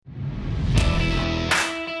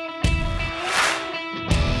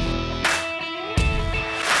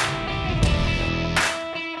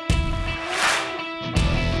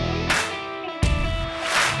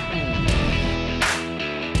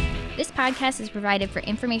podcast is provided for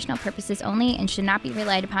informational purposes only and should not be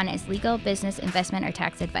relied upon as legal, business, investment, or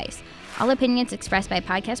tax advice. All opinions expressed by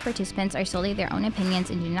podcast participants are solely their own opinions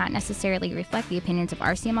and do not necessarily reflect the opinions of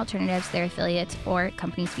RCM Alternatives, their affiliates, or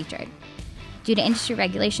companies featured. Due to industry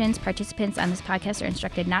regulations, participants on this podcast are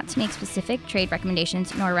instructed not to make specific trade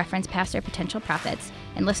recommendations nor reference past or potential profits,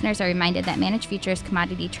 and listeners are reminded that managed futures,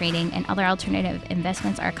 commodity trading, and other alternative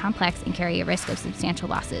investments are complex and carry a risk of substantial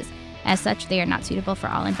losses. As such, they are not suitable for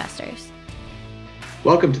all investors.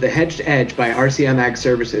 Welcome to the Hedged Edge by RCM Ag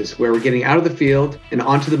Services, where we're getting out of the field and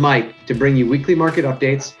onto the mic to bring you weekly market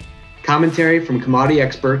updates, commentary from commodity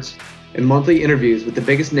experts, and monthly interviews with the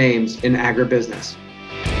biggest names in agribusiness.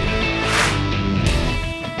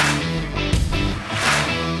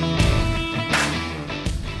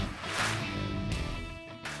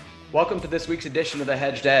 Welcome to this week's edition of the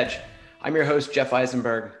Hedged Edge. I'm your host, Jeff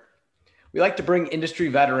Eisenberg. We like to bring industry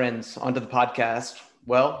veterans onto the podcast,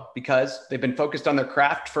 well, because they've been focused on their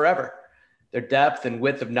craft forever. Their depth and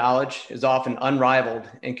width of knowledge is often unrivaled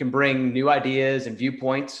and can bring new ideas and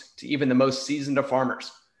viewpoints to even the most seasoned of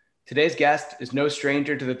farmers. Today's guest is no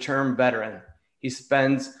stranger to the term veteran. He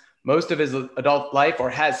spends most of his adult life, or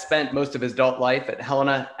has spent most of his adult life, at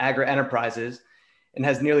Helena Agri-Enterprises and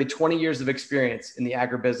has nearly 20 years of experience in the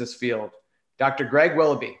agribusiness field. Dr. Greg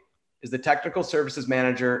Willoughby is the Technical Services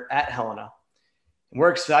Manager at Helena. And we're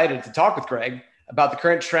excited to talk with Greg about the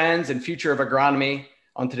current trends and future of agronomy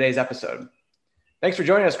on today's episode. Thanks for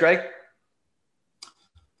joining us, Greg.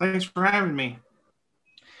 Thanks for having me.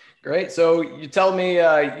 Great. So you tell me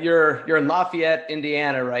you're in Lafayette,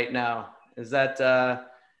 Indiana right now. Is that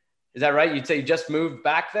right? You'd say you just moved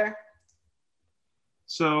back there?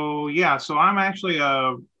 So I'm actually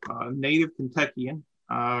a native Kentuckian.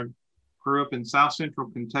 Grew up in South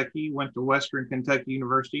Central Kentucky, went to Western Kentucky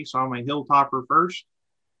University, so I'm a hilltopper first,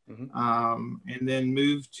 and then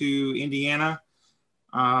moved to Indiana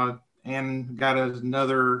and got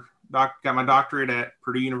my doctorate at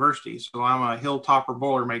Purdue University. So I'm a hilltopper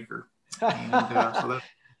Boilermaker. And, so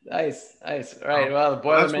nice. All right. Well, the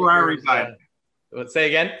Boilermaker. That's where I reside. Say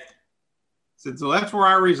again. So that's where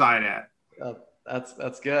I reside at.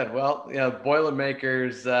 That's good. Well,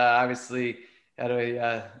 Boilermakers obviously had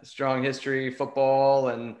a strong history, football,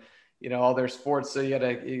 and all their sports. So you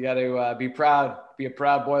gotta be proud, be a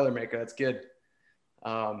proud Boilermaker. That's good.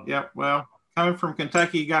 Well, coming from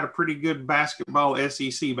Kentucky, you got a pretty good basketball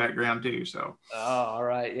SEC background too. So. Oh, all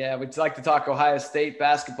right. Yeah, we'd like to talk Ohio State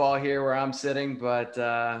basketball here where I'm sitting, but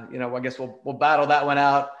I guess we'll battle that one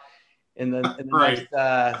out in the right.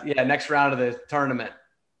 next round of the tournament.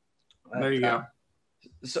 There you go.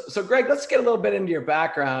 So Greg, let's get a little bit into your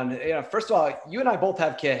background. First of all, you and I both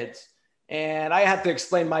have kids, and I have to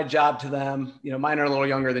explain my job to them. Mine are a little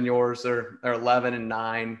younger than yours. They're 11 and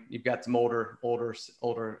 9. You've got some older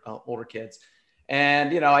kids,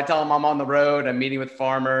 and I tell them I'm on the road. I'm meeting with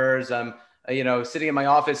farmers. I'm sitting in my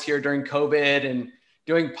office here during COVID and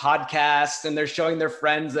doing podcasts, and they're showing their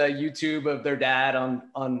friends a YouTube of their dad on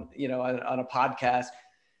a podcast.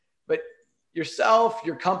 But yourself,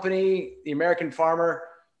 your company, the American farmer,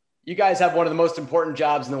 you guys have one of the most important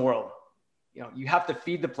jobs in the world. You have to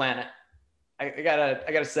feed the planet. I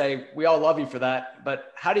gotta say, we all love you for that.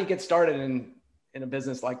 But how do you get started in a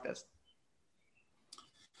business like this?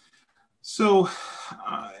 So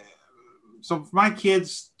my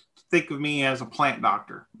kids think of me as a plant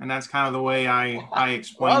doctor, and that's kind of the way I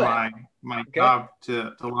explain my job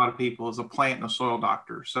to a lot of people, as a plant and a soil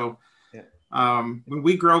doctor. So when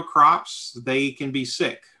we grow crops, they can be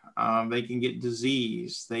sick. They can get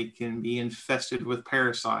disease. They can be infested with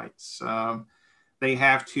parasites. They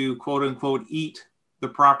have to, quote unquote, eat the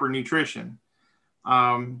proper nutrition.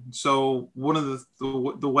 So one of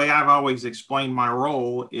the way I've always explained my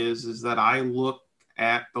role is that I look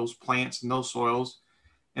at those plants and those soils,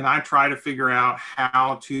 and I try to figure out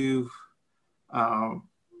how to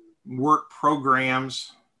work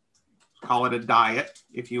programs, call it a diet,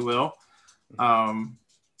 if you will,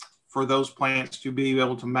 for those plants to be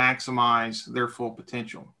able to maximize their full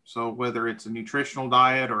potential. So whether it's a nutritional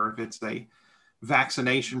diet or if it's a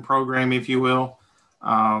vaccination program, if you will,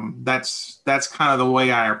 that's kind of the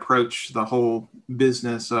way I approach the whole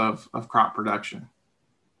business of crop production.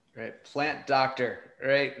 Right. Plant doctor,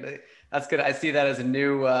 right? That's good. I see that as a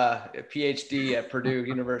new PhD at Purdue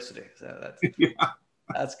University. So that's,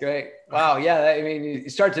 That's great. Wow. Yeah. I mean, you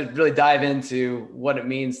start to really dive into what it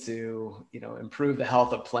means to, improve the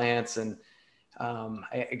health of plants. And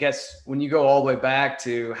I guess when you go all the way back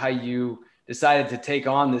to how you decided to take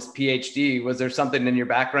on this PhD, was there something in your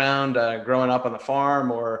background growing up on the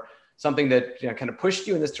farm, or something that kind of pushed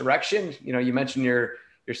you in this direction? You mentioned your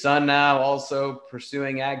your son now also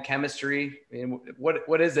pursuing ag chemistry. I mean,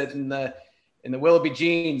 what is it in the Willoughby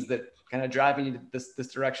genes that kind of driving you this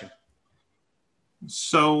direction?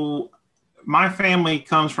 So my family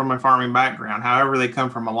comes from a farming background. However, they come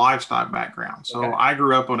from a livestock background. So okay. I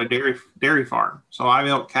grew up on a dairy farm. So I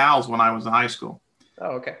milked cows when I was in high school.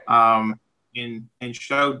 Oh, okay. And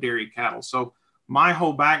showed dairy cattle. So my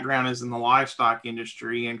whole background is in the livestock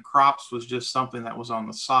industry, and crops was just something that was on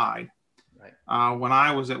the side. Right. When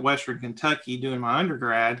I was at Western Kentucky doing my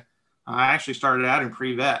undergrad, I actually started out in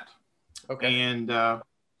pre-vet. Okay. And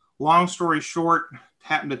long story short,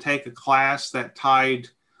 happened to take a class that tied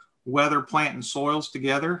weather, plant, and soils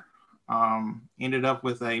together. Ended up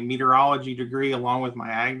with a meteorology degree along with my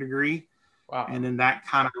ag degree. Wow. And then that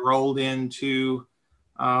kind of rolled into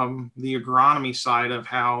the agronomy side of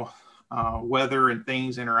how weather and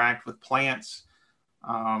things interact with plants.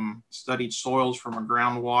 Studied soils from a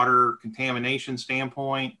groundwater contamination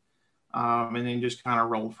standpoint, and then just kind of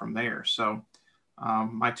rolled from there. So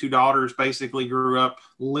my two daughters basically grew up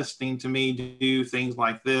listening to me do things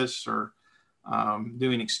like this, or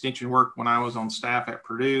doing extension work when I was on staff at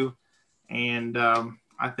Purdue. And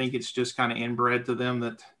I think it's just kind of inbred to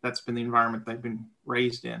them that's been the environment they've been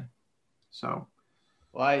raised in. So.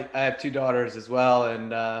 Well, I have two daughters as well,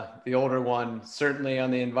 and the older one certainly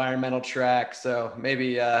on the environmental track. So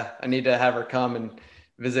maybe I need to have her come and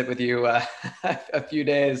visit with you a few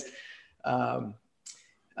days.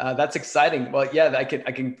 That's exciting. Well, yeah, I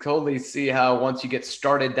can totally see how once you get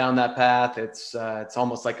started down that path, it's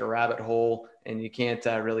almost like a rabbit hole, and you can't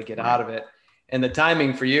really get out of it. And the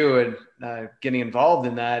timing for you and getting involved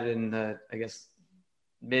in that in I guess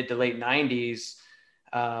mid to late 90s.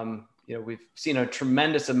 We've seen a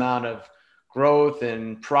tremendous amount of growth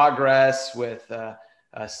and progress with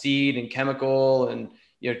seed and chemical, and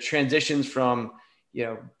transitions from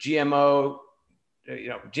GMO,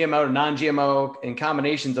 GMO to non-GMO, and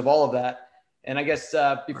combinations of all of that. And I guess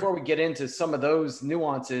before we get into some of those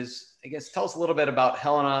nuances, I guess tell us a little bit about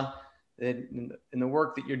Helena and the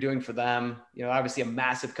work that you're doing for them. Obviously a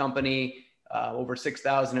massive company, over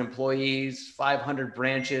 6,000 employees, 500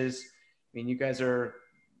 branches. I mean, you guys are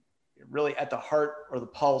really at the heart or the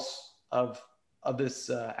pulse of this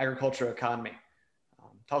agricultural economy.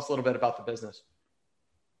 Tell us a little bit about the business.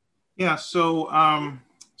 Yeah, so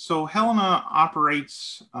Helena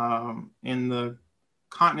operates in the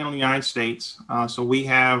continental United States. So we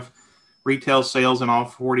have retail sales in all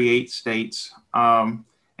 48 states, and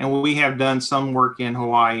we have done some work in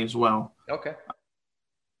Hawaii as well. Okay.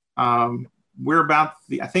 I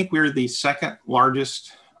think we're the second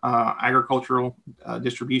largest agricultural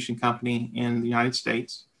distribution company in the United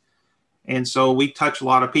States. And so we touch a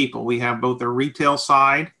lot of people. We have both a retail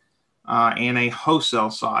side and a wholesale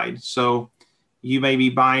side. So you may be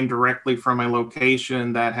buying directly from a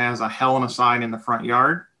location that has a Helena sign in the front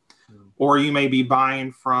yard, or you may be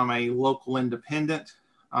buying from a local independent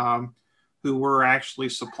who we're actually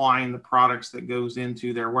supplying the products that goes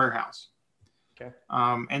into their warehouse. Okay.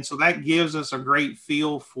 And so that gives us a great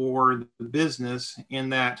feel for the business in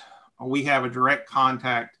that we have a direct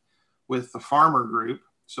contact with the farmer group.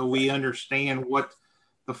 So we understand what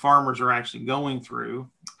the farmers are actually going through.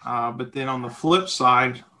 But then on the flip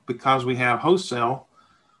side, because we have wholesale,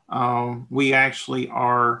 we actually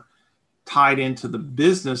are tied into the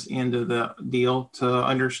business end of the deal to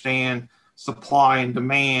understand supply and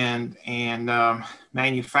demand and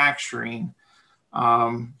manufacturing,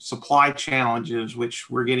 supply challenges, which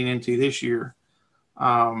we're getting into this year.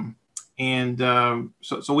 So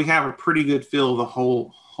we have a pretty good feel of the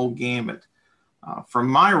whole gamut. From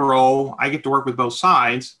my role, I get to work with both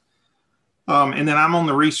sides. And then I'm on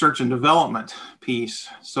the research and development piece.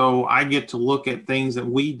 So I get to look at things that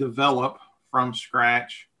we develop from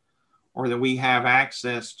scratch or that we have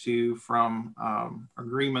access to from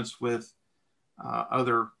agreements with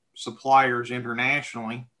other suppliers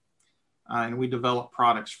internationally. And we develop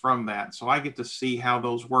products from that. So I get to see how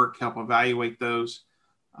those work, help evaluate those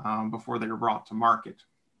before they're brought to market.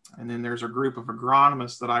 And then there's a group of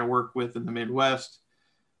agronomists that I work with in the Midwest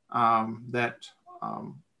that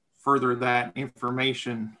further that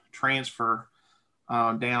information transfer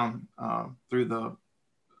down through the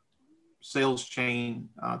sales chain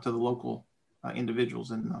to the local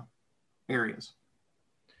individuals in the areas.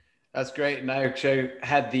 That's great. And I actually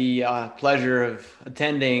had the pleasure of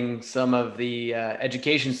attending some of the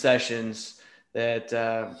education sessions that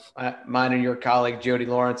mine and your colleague, Jody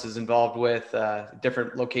Lawrence, is involved with,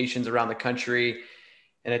 different locations around the country.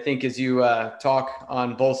 And I think as you talk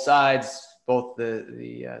on both sides, both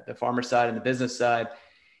the farmer side and the business side,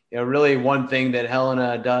 really one thing that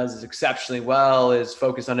Helena does exceptionally well is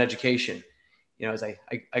focus on education. as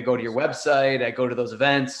I go to your website, I go to those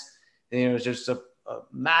events, and, it's just a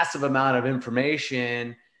massive amount of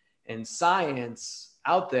information and science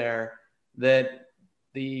out there that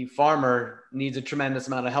the farmer needs a tremendous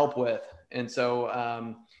amount of help with. And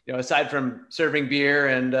so, aside from serving beer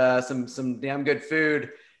and some damn good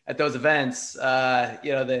food at those events,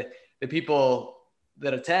 the people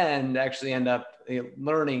that attend actually end up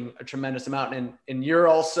learning a tremendous amount. And you're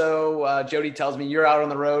also, Jody tells me you're out on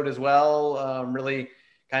the road as well, really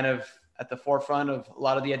kind of at the forefront of a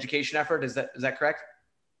lot of the education effort. Is that correct?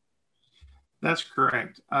 That's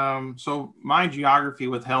correct. So my geography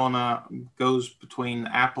with Helena goes between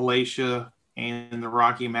Appalachia and the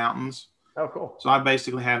Rocky Mountains. Oh, cool. So I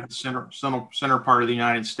basically have the center part of the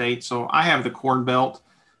United States. So I have the Corn Belt.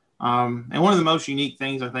 And one of the most unique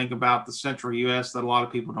things I think about the central U.S. that a lot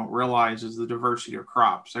of people don't realize is the diversity of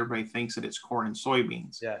crops. Everybody thinks that it's corn and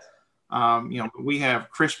soybeans. Yes. We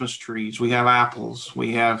have Christmas trees, we have apples,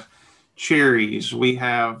 we have cherries, we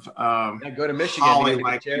have go to Michigan, you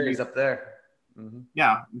get cherries up there. Mm-hmm.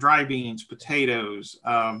 Yeah, dry beans, potatoes.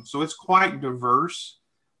 So it's quite diverse.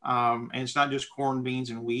 And it's not just corn, beans,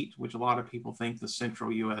 and wheat, which a lot of people think the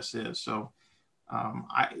central U.S. is. So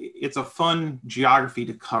it's a fun geography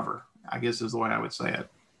to cover, I guess is the way I would say it.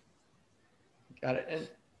 Got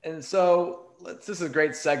it. And so this is a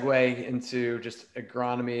great segue into just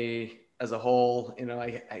agronomy as a whole.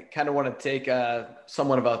 I kind of want to take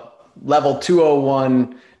somewhat of a level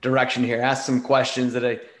 201 direction here, ask some questions that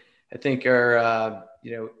I think are,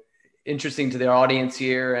 interesting to the audience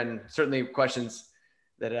here, and certainly questions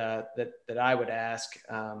that I would ask,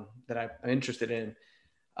 that I'm interested in.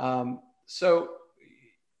 So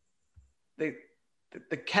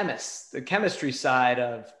the chemistry side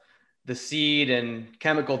of the seed and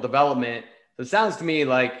chemical development, so it sounds to me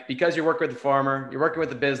like, because you're working with the farmer, you're working with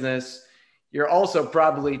the business, you're also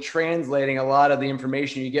probably translating a lot of the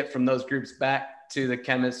information you get from those groups back to the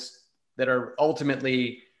chemists that are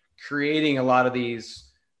ultimately creating a lot of these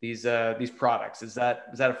products. Is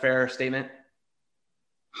that a fair statement?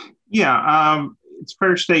 Yeah, it's a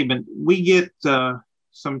fair statement. We get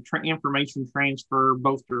some information transfer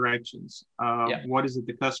both directions. What is it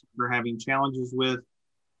the customer are having challenges with?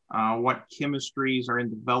 What chemistries are in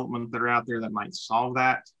development that are out there that might solve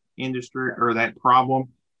that industry or that problem?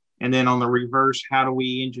 And then on the reverse, how do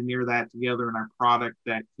we engineer that together in our product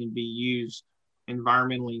that can be used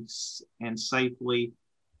environmentally and safely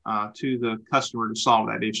to the customer to solve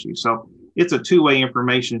that issue? So it's a two-way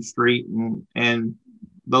information street, and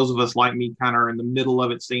those of us like me kind of are in the middle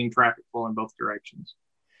of it, seeing traffic flow in both directions.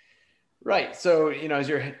 Right. So, as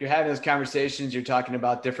you're having those conversations, you're talking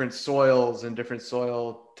about different soils and different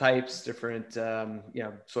soil types, different,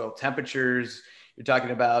 soil temperatures. You're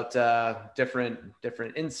talking about different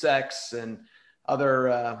insects and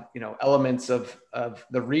other, elements of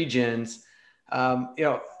the regions.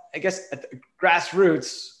 I guess at the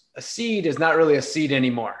grassroots, a seed is not really a seed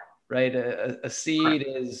anymore, right? A seed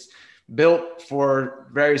is built for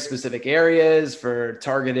very specific areas, for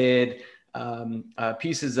targeted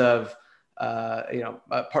pieces of,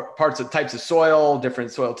 parts of types of soil,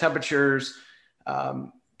 different soil temperatures.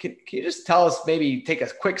 Can you just tell us, maybe take a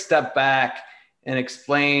quick step back and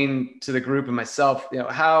explain to the group and myself,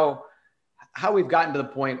 how we've gotten to the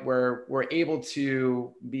point where we're able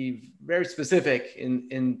to be very specific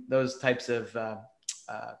in those types of,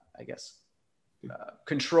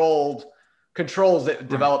 controls that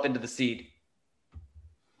develop into the seed?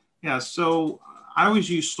 Yeah, so I always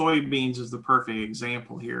use soybeans as the perfect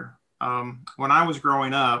example here. When I was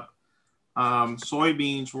growing up,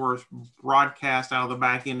 soybeans were broadcast out of the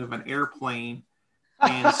back end of an airplane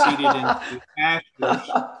and seeded into pastures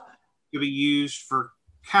to be used for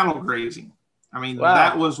cattle grazing. I mean, wow.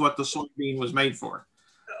 That was what the soybean was made for.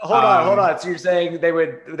 Hold on. So you're saying they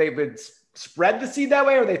would spread the seed that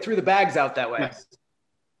way, or they threw the bags out that way? Yes.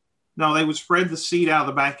 No, they would spread the seed out of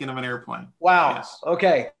the back end of an airplane. Wow. Yes.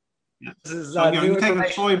 Okay. Yes. This is so, new you take a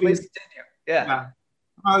soybean. Yeah.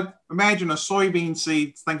 Imagine a soybean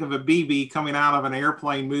seed. Think of a BB coming out of an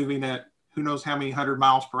airplane moving at who knows how many 100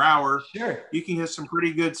 miles per hour. Sure. You can get some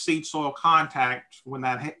pretty good seed soil contact when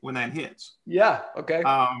that hits. Yeah. Okay.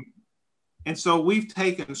 And so we've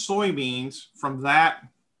taken soybeans from that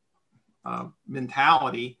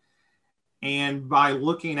mentality, and by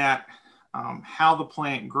looking at how the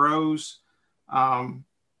plant grows,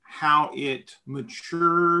 how it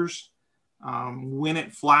matures, when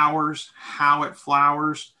it flowers, how it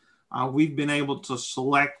flowers, we've been able to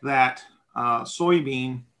select that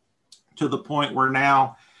soybean to the point where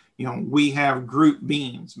now, we have group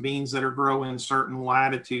beans that are growing in certain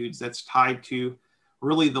latitudes that's tied to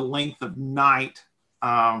really the length of night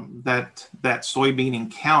that soybean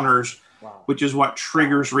encounters, Wow. which is what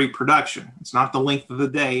triggers reproduction. It's not the length of the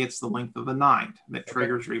day, it's the length of the night that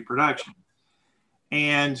triggers reproduction.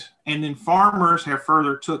 And then farmers have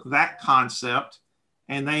further took that concept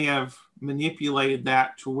and they have manipulated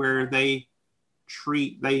that to where they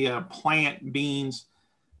plant beans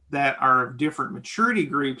that are of different maturity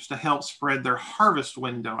groups to help spread their harvest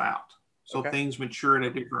window out. So things mature at a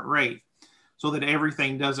different rate so that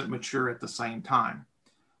everything doesn't mature at the same time.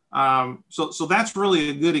 So that's really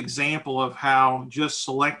a good example of how just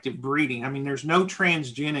selective breeding, I mean, there's no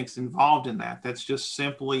transgenics involved in that. That's just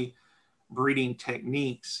simply breeding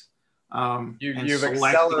techniques. You've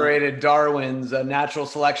accelerated Darwin's natural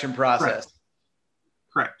selection process.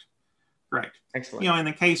 Correct. Excellent. You know, in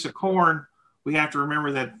the case of corn, we have to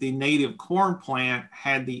remember that the native corn plant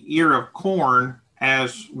had the ear of corn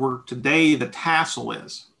as where today the tassel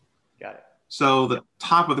is. Got it. So the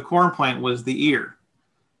top of the corn plant was the ear.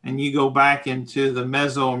 And you go back into the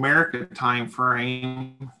Mesoamerica time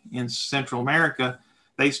frame in Central America,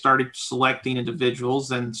 they started selecting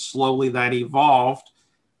individuals, and slowly that evolved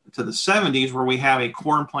to the 70s where we have a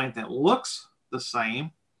corn plant that looks the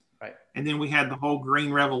same. Right. And then we had the whole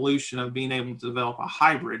green revolution of being able to develop a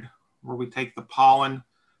hybrid where we take the pollen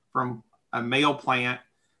from a male plant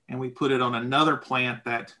and we put it on another plant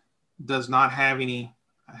that does not have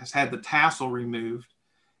has had the tassel removed,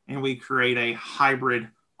 and we create a hybrid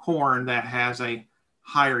corn that has a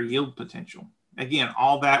higher yield potential. Again,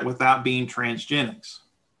 all that without being transgenics.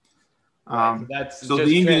 Right, that's so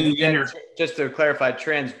just to clarify,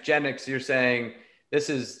 transgenics, you're saying this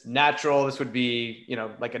is natural. This would be, you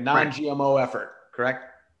know, like a non-GMO effort, correct?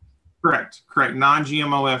 Correct.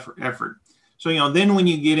 Non-GMO effort. So, you know, then when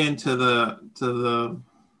you get into the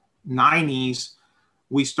 90s,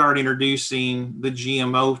 we start introducing the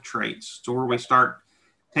GMO traits, so where we start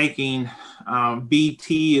taking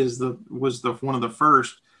BT was one of the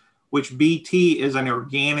first, which BT is an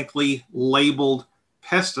organically labeled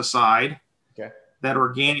pesticide that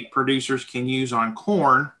organic producers can use on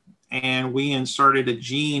corn. And we inserted a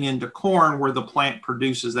gene into corn where the plant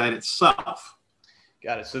produces that itself.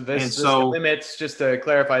 Got it. So this limits, just to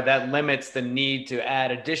clarify, that limits the need to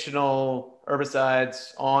add additional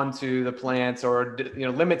herbicides onto the plants, or, you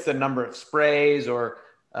know, limits the number of sprays or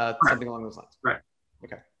something along those lines. Right.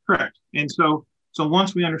 Okay. Correct. And so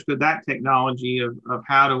once we understood that technology of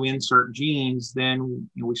how to insert genes, then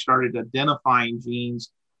we started identifying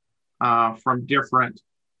genes from different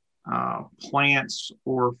plants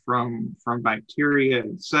or from bacteria,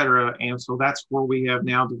 et cetera. And so that's where we have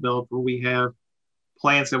now developed, where we have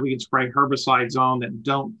plants that we can spray herbicides on that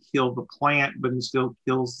don't kill the plant, but it still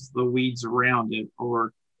kills the weeds around it,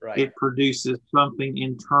 or it produces something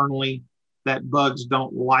internally that bugs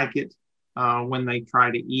don't like it when they try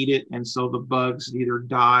to eat it. And so the bugs either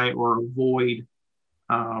die or avoid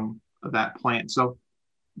that plant. So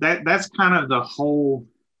that's kind of the whole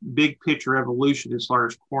big picture evolution as far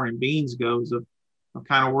as corn and beans goes, of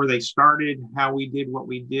kind of where they started, how we did what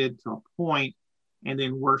we did to a point, and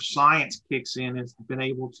then where science kicks in has been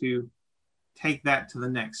able to take that to the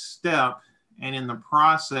next step. And in the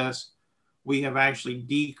process, we have actually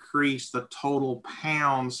decreased the total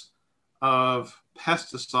pounds of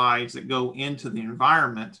pesticides that go into the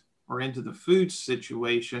environment or into the food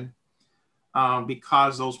situation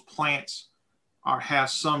because those plants have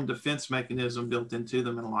some defense mechanism built into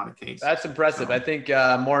them in a lot of cases. That's impressive. I think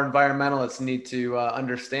more environmentalists need to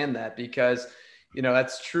understand that, because, you know,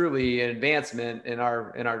 that's truly an advancement in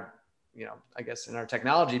our, you know, I guess in our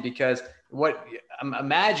technology, because what I'm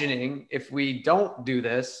imagining, if we don't do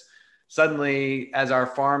this, suddenly as our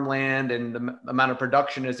farmland and the amount of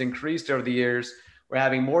production has increased over the years, we're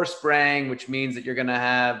having more spraying, which means that you're going to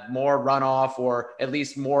have more runoff, or at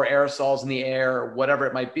least more aerosols in the air, or whatever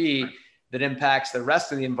it might be, that impacts the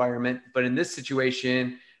rest of the environment. But in this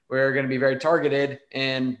situation, we're going to be very targeted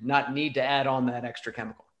and not need to add on that extra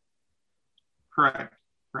chemical. Correct.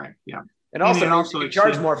 Yeah. And also you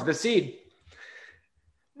charge more for the seed.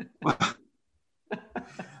 Well,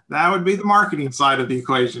 that would be the marketing side of the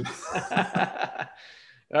equation. All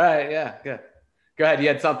right. Yeah. Good. Go ahead. You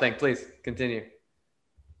had something. Please continue.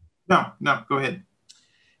 No, go ahead.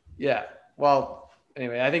 Yeah. Well,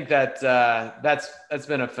 anyway, I think that that's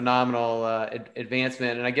been a phenomenal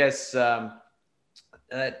advancement, and I guess it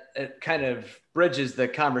kind of bridges the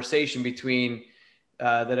conversation between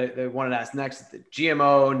that I wanted to ask next: the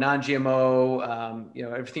GMO, non-GMO, you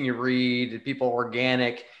know, everything you read, people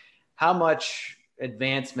organic. How much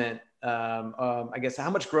advancement? I guess how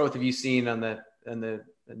much growth have you seen on the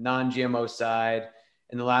non-GMO side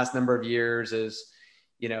in the last number of years? As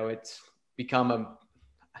you know, it's become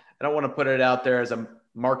I don't want to put it out there as a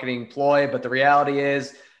marketing ploy, but the reality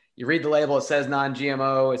is you read the label, it says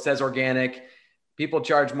non-GMO, it says organic. People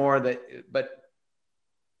charge more but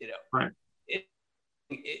right.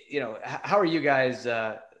 How are you guys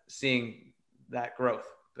seeing that growth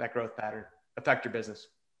pattern affect your business?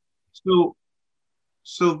 So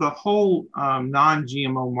the whole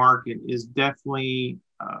non-GMO market is definitely,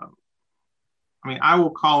 I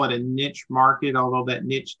will call it a niche market, although that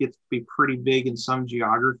niche gets to be pretty big in some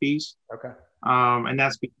geographies. Okay. And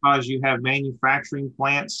that's because you have manufacturing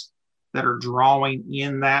plants that are drawing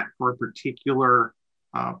in that for a particular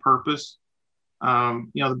purpose.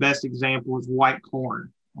 The best example is white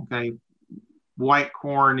corn. Okay. White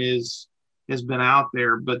corn has been out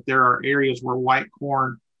there, but there are areas where white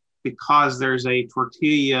corn, because there's a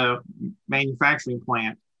tortilla manufacturing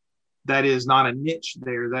plant, that is not a niche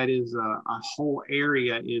there. That is a whole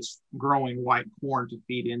area is growing white corn to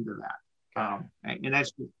feed into that. And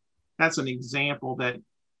that's an example that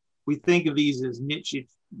we think of these as niche,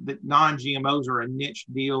 that non-GMOs are a niche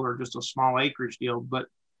deal or just a small acreage deal, but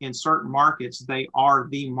in certain markets, they are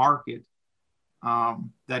the market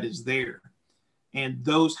that is there. And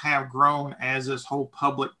those have grown as this whole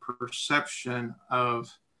public perception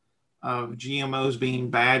of GMOs being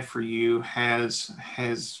bad for you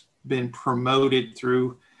has been promoted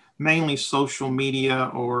through mainly social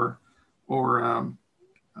media or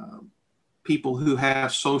people who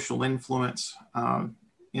have social influence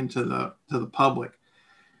into the public,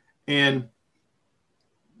 and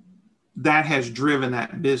that has driven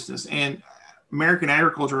that business. And American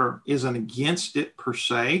agriculture isn't against it per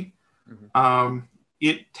se. Mm-hmm.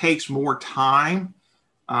 It takes more time.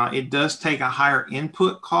 It does take a higher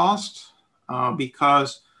input cost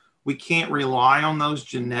because we can't rely on those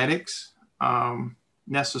genetics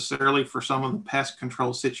necessarily for some of the pest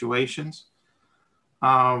control situations.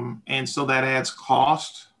 And so that adds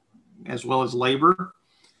cost as well as labor.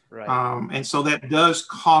 Right. And so that does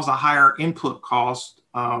cause a higher input cost,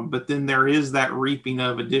 but then there is that reaping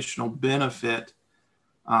of additional benefit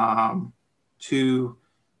to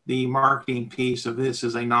the marketing piece of this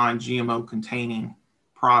as a non-GMO containing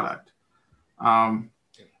product.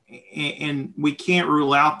 And we can't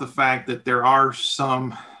rule out the fact that there are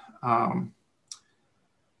some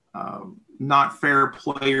not fair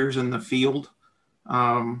players in the field.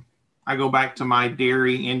 I go back to my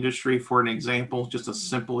dairy industry for an example, just a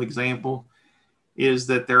simple example, is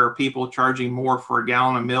that there are people charging more for a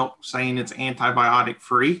gallon of milk saying it's antibiotic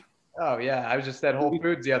free. Oh yeah, I was just at Whole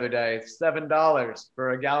Foods the other day. It's $7 for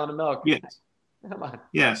a gallon of milk. Yes. Come on.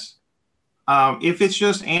 Yes. If it's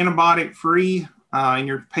just antibiotic free and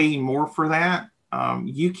you're paying more for that,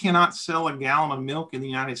 you cannot sell a gallon of milk in the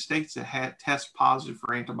United States that tests positive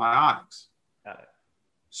for antibiotics. Got it.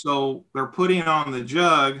 So they're putting on the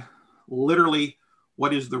jug literally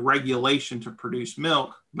what is the regulation to produce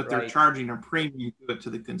milk, but they're charging a premium to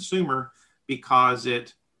the consumer because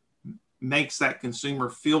it makes that consumer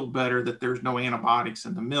feel better that there's no antibiotics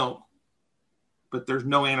in the milk, but there's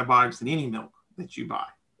no antibiotics in any milk that you buy.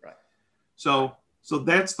 Right. So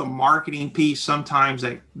that's the marketing piece sometimes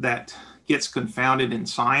that gets confounded in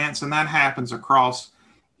science, and that happens across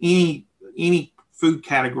any food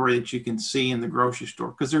category that you can see in the grocery store,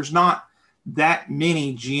 because there's not that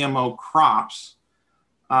many GMO crops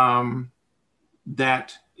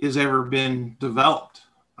that has ever been developed.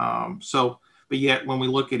 But yet when we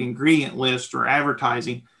look at ingredient lists or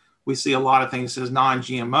advertising, we see a lot of things that says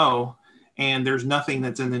non-GMO, and there's nothing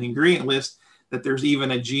that's in the ingredient list that there's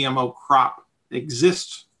even a GMO crop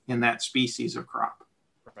exists in that species of crop.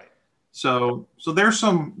 Right. So there's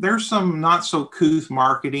some not so couth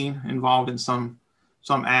marketing involved in some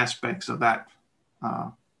aspects of that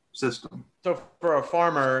system. So for a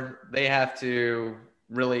farmer, they have to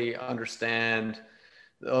really understand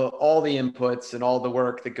all the inputs and all the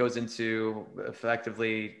work that goes into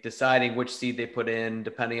effectively deciding which seed they put in,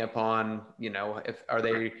 depending upon, are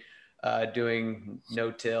they doing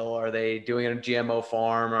no-till, are they doing a GMO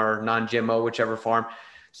farm or non-GMO, whichever farm.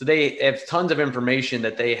 So they have tons of information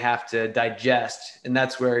that they have to digest. And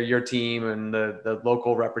that's where your team and the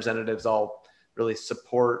local representatives all really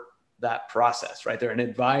support that process, right? They're an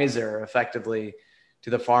advisor effectively to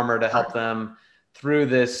the farmer to help them through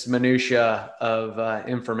this minutia of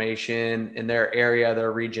information in their area,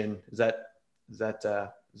 their region. Is that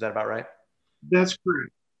about right? That's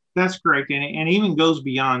correct. That's correct. And it even goes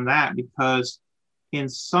beyond that, because in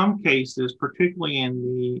some cases, particularly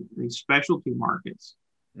in the specialty markets,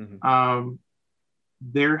 mm-hmm.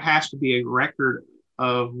 There has to be a record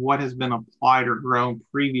of what has been applied or grown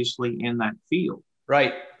previously in that field.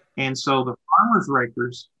 Right. And so the farmer's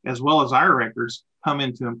records, as well as our records, come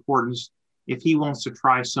into importance if he wants to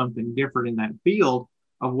try something different in that field,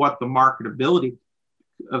 of what the marketability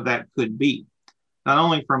of that could be, not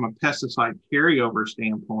only from a pesticide carryover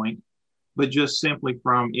standpoint, but just simply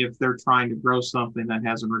from if they're trying to grow something that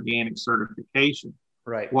has an organic certification.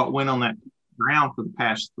 Right. What went on that ground for the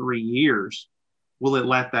past 3 years, will it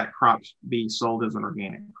let that crop be sold as an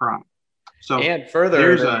organic crop? So, and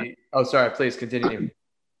further, oh, sorry, please continue.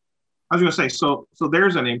 I was going to say, so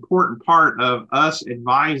there's an important part of us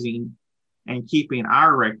advising and keeping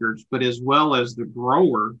our records, but as well as the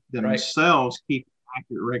grower themselves keep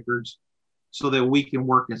accurate records so that we can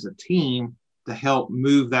work as a team to help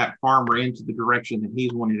move that farmer into the direction that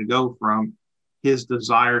he's wanting to go from his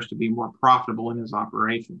desires to be more profitable in his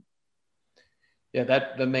operation. Yeah,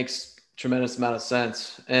 that makes tremendous amount of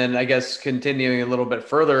sense. And I guess continuing a little bit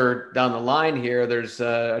further down the line here, there's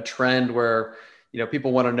a trend where,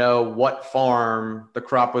 people want to know what farm the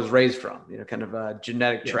crop was raised from, kind of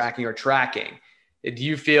genetic tracking or tracking. Do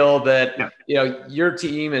you feel that, your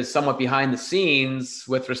team is somewhat behind the scenes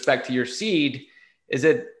with respect to your seed?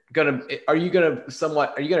 Are you going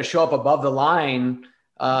to show up above the line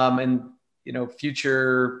and,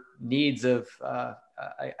 future needs of,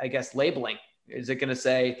 I guess, labeling? Is it going to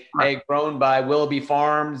say, hey, grown by Willoughby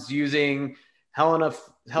Farms using Helena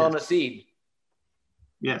seed?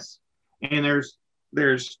 Yes. And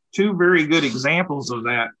there's two very good examples of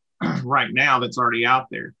that right now that's already out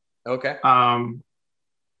there. Okay.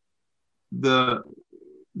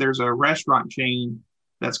 There's a restaurant chain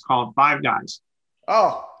that's called Five Guys.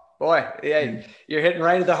 Oh boy. Yeah. You're hitting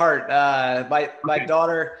right at the heart. My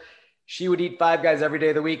daughter, she would eat Five Guys every day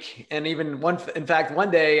of the week. And even in fact,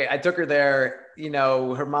 one day I took her there,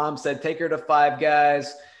 her mom said, take her to Five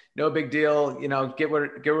Guys, no big deal, get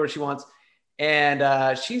her what she wants.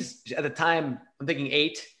 And she's at the time, I'm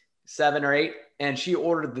thinking 7 or 8, and she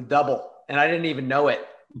ordered the double and I didn't even know it.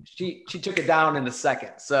 She took it down in a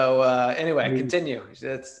second. So anyway, continue.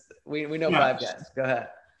 We know Five Guys. Go ahead.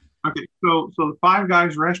 Okay, so the Five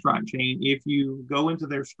Guys restaurant chain, if you go into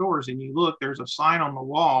their stores and you look, there's a sign on the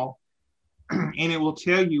wall and it will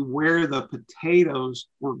tell you where the potatoes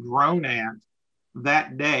were grown at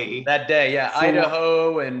that day. Yeah.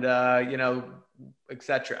 Idaho and, et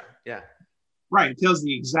cetera. Yeah. Right. It tells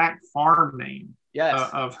the exact farm name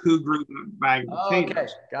of who grew the bag of potatoes. Okay,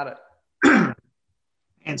 got it.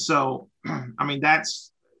 And so, I mean,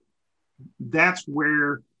 that's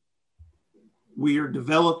where we are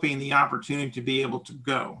developing the opportunity to be able to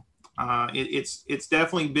go. It's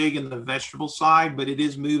definitely big in the vegetable side, but it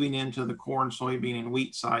is moving into the corn, soybean, and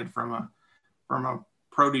wheat side from a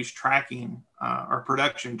produce tracking or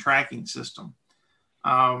production tracking system.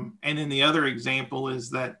 And then the other example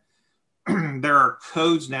is that there are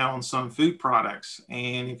codes now on some food products,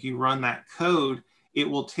 and if you run that code, it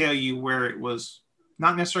will tell you where it was,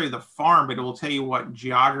 not necessarily the farm, but it will tell you what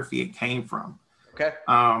geography it came from. Okay.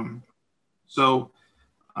 Or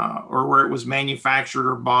where it was manufactured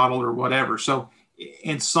or bottled or whatever. So,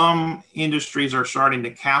 and some industries are starting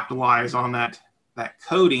to capitalize on that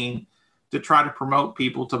coding to try to promote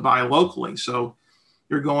people to buy locally. So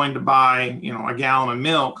you're going to buy, a gallon of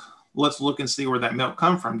milk. Let's look and see where that milk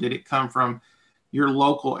come from. Did it come from your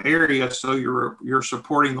local area, so you're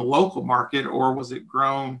supporting the local market, or was it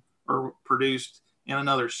grown or produced in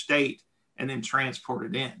another state and then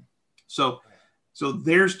transported in? So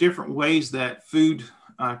there's different ways that food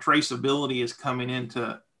traceability is coming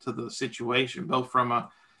into the situation, both from a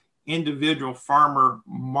individual farmer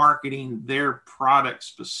marketing their product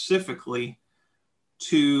specifically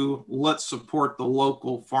to let's support the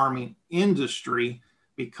local farming industry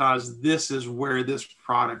because this is where this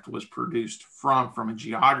product was produced from a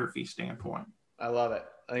geography standpoint. I love it.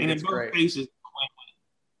 I think and it's in both great. cases,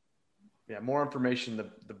 yeah, more information,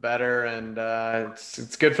 the better. And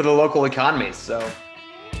it's good for the local economies. So.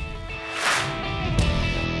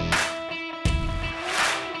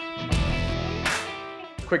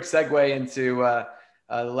 Quick segue into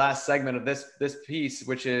the last segment of this piece,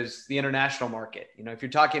 which is the international market. If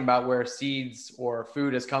you're talking about where seeds or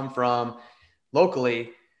food has come from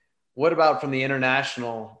locally, what about from the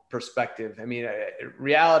international perspective? I mean,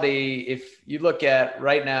 reality, if you look at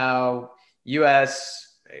right now,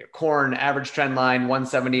 U.S. corn average trend line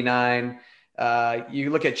 179. You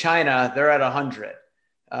look at China, they're at 100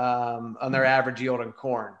 on their average yield on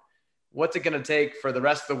corn. What's it going to take for the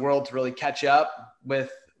rest of the world to really catch up with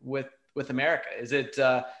America? Is it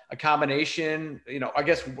a combination, I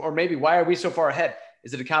guess, or maybe why are we so far ahead?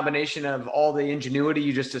 Is it a combination of all the ingenuity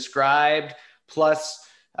you just described, plus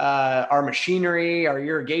our machinery, our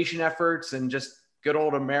irrigation efforts, and just good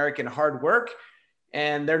old American hard work?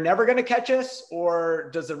 And they're never going to catch us? Or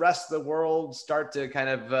does the rest of the world start to kind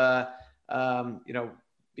of,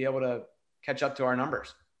 be able to catch up to our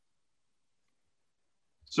numbers?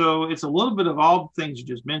 So it's a little bit of all the things you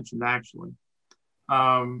just mentioned, actually.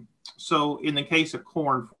 So in the case of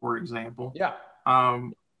corn, for example,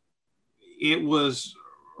 it was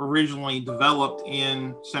originally developed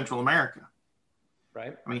in Central America.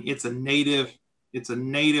 Right. I mean, it's a native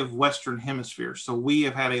Western hemisphere. So we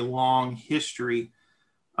have had a long history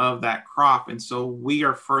of that crop. And so we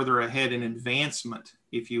are further ahead in advancement,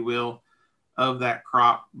 if you will, of that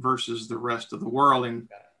crop versus the rest of the world.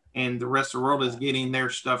 And the rest of the world is getting their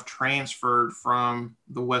stuff transferred from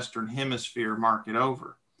the Western hemisphere market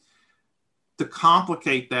over. To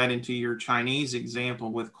complicate that into your Chinese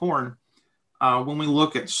example with corn, when we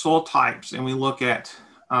look at soil types and we look at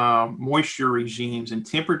moisture regimes and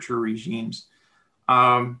temperature regimes,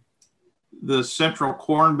 the central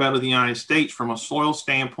corn belt of the United States, from a soil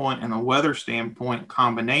standpoint and a weather standpoint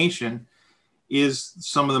combination, is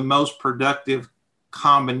some of the most productive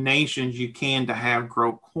combinations you can to have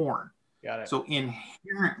grow corn. Got it. So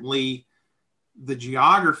inherently, the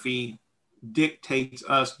geography dictates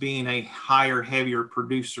us being a higher, heavier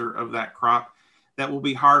producer of that crop that will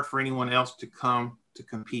be hard for anyone else to come to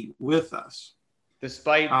compete with us.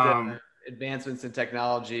 Despite the advancements in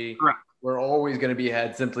technology, correct. We're always going to be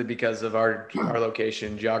ahead simply because of our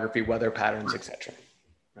location, geography, weather patterns, etc.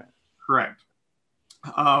 Right. Correct.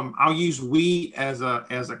 I'll use wheat as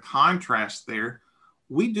a contrast there.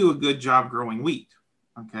 We do a good job growing wheat,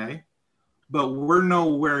 okay? But we're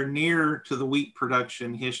nowhere near to the wheat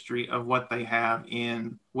production history of what they have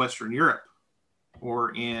in Western Europe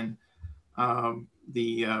or in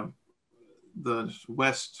the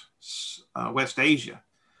West Asia,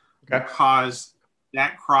 because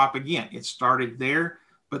that crop, again, it started there,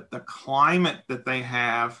 but the climate that they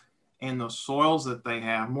have and the soils that they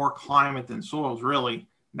have, more climate than soils really,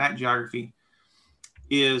 that geography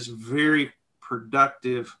is very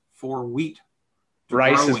productive for wheat.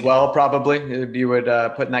 Rice as well, probably, you would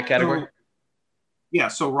put in that category?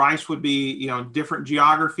 So rice would be, different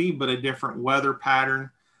geography, but a different weather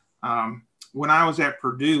pattern. When I was at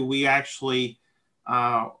Purdue, we actually,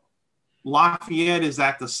 Lafayette is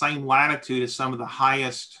at the same latitude as some of the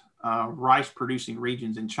highest rice producing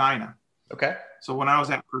regions in China. Okay. So when I was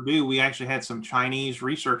at Purdue, we actually had some Chinese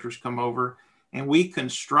researchers come over and we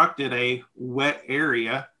constructed a wet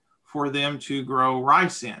area for them to grow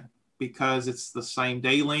rice in, because it's the same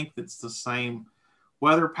day length, it's the same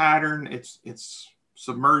weather pattern, it's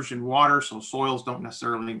submerged in water, so soils don't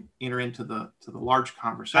necessarily enter into the large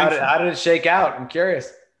conversation. How did it shake out? I'm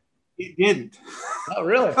curious. It didn't. Oh,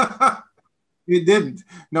 really? It didn't.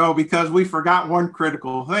 No, because we forgot one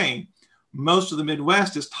critical thing. Most of the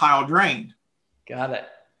Midwest is tile drained. Got it.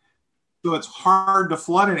 So it's hard to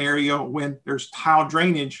flood an area when there's tile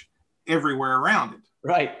drainage everywhere around it.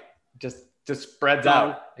 Right. Just spreads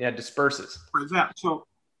out. Yeah, disperses. Spreads out.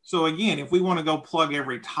 So again, if we want to go plug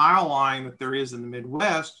every tile line that there is in the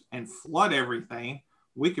Midwest and flood everything,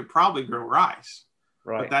 we could probably grow rice.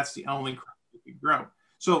 Right. But that's the only crop we could grow.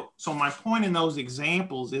 So my point in those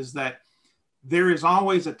examples is that there is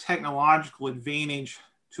always a technological advantage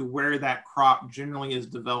to where that crop generally is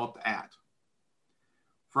developed at,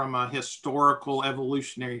 from a historical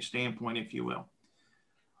evolutionary standpoint, if you will.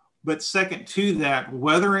 But second to that,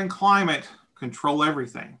 weather and climate control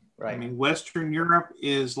everything. Right. I mean, Western Europe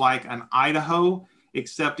is like an Idaho,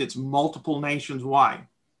 except it's multiple nations wide.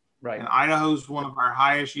 Right. And Idaho is one of our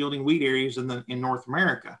highest yielding wheat areas in North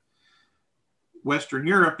America. Western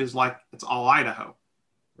Europe is like, it's all Idaho.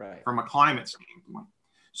 Right. From a climate standpoint.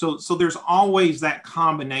 So there's always that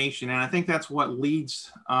combination. And I think that's what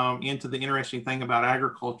leads into the interesting thing about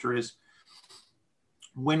agriculture is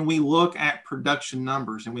when we look at production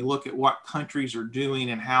numbers and we look at what countries are doing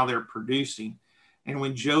and how they're producing. And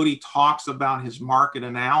when Jody talks about his market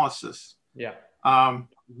analysis,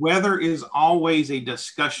 weather is always a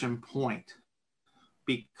discussion point,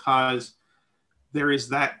 because there is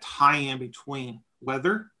that tie-in between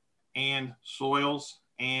weather and soils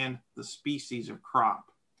and the species of crop.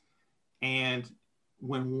 And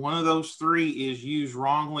when one of those three is used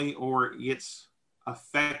wrongly or it's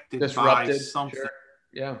affected by something,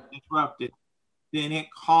 disrupted, then it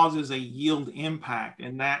causes a yield impact.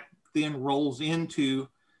 And that then rolls into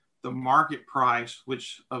the market price,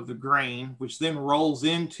 which of the grain, which then rolls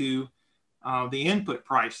into the input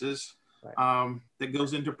prices that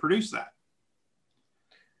goes into produce that.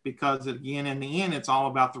 Because again, in the end, it's all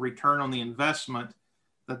about the return on the investment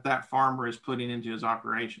that farmer is putting into his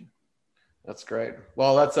operation. That's great.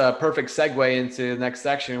 Well, that's a perfect segue into the next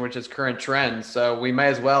section, which is current trends. So we may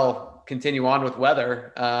as well continue on with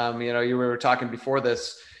weather. You were talking before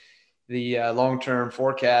this, the long-term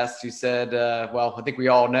forecast. You said, I think we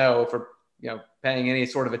all know for paying any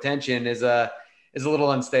sort of attention is a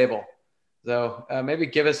little unstable. So maybe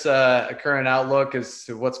give us a current outlook as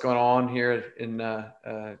to what's going on here in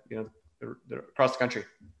across the country.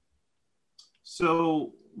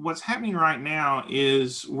 So what's happening right now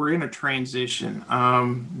is we're in a transition.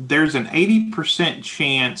 There's an 80%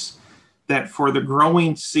 chance that for the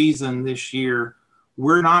growing season this year,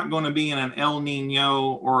 we're not going to be in an El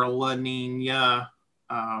Nino or a La Nina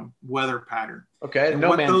weather pattern. Okay, and no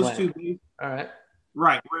what man's those land. two do, All right.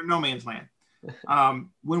 Right, we're in no man's land.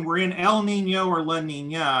 When we're in El Nino or La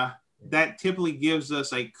Nina, that typically gives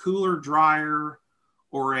us a cooler, drier,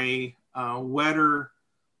 or a wetter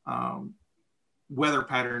weather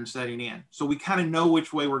pattern setting in. So we kind of know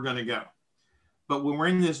which way we're going to go. But when we're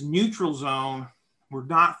in this neutral zone, we're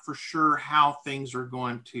not for sure how things are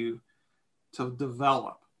going to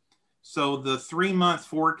develop. So the 3-month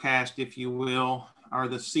forecast, if you will, or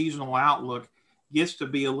the seasonal outlook gets to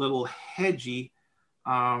be a little hedgy.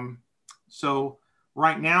 So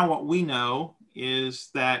right now what we know is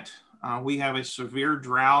that we have a severe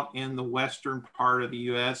drought in the western part of the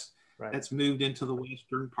U.S. Right. That's moved into the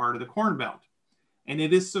western part of the Corn Belt. And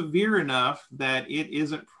it is severe enough that it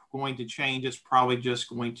isn't going to change. It's probably just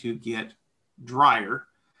going to get drier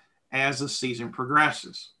as the season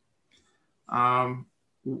progresses.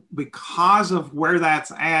 Because of where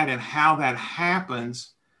that's at and how that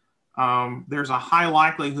happens, there's a high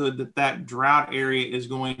likelihood that that drought area is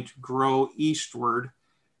going to grow eastward.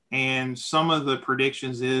 And some of the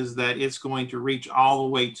predictions is that it's going to reach all the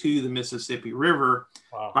way to the Mississippi River.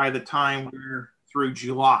 Wow. By the time we're through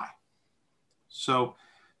July. So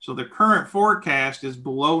the current forecast is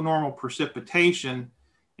below normal precipitation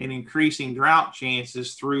and increasing drought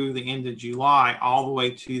chances through the end of July, all the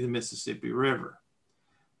way to the Mississippi River.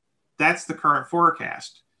 That's the current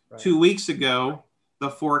forecast. Right. 2 weeks ago, the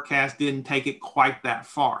forecast didn't take it quite that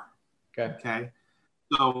far. Okay.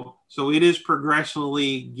 So it is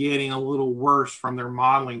progressively getting a little worse from their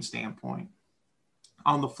modeling standpoint.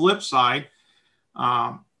 On the flip side,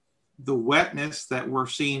 the wetness that we're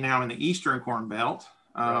seeing now in the Eastern Corn Belt.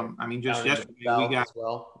 Right. I mean, just yesterday we got, as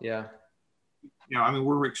well. Yeah.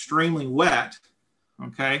 We're extremely wet.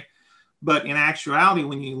 Okay. But in actuality,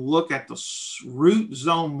 when you look at the root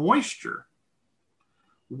zone moisture,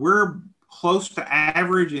 we're close to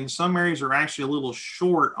average. In some areas are actually a little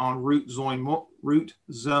short on root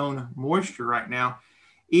zone moisture right now,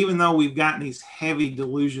 even though we've gotten these heavy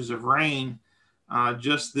deluges of rain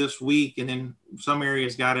just this week, and then some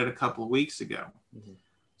areas got it a couple of weeks ago. Mm-hmm.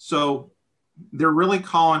 So they're really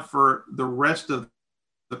calling for the rest of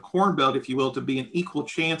the Corn Belt, if you will, to be an equal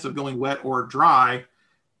chance of going wet or dry,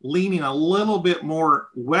 leaning a little bit more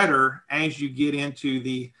wetter as you get into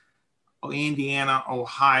the Indiana,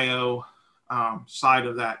 Ohio side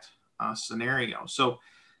of that scenario. So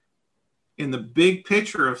in the big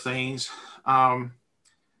picture of things,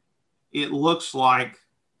 it looks like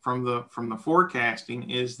from the forecasting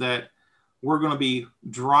is that we're going to be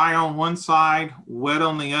dry on one side, wet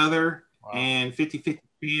on the other, wow, and 50-50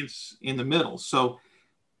 chance in the middle. So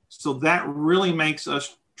that really makes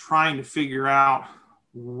us trying to figure out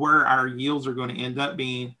where our yields are going to end up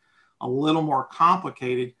being a little more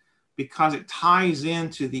complicated, because it ties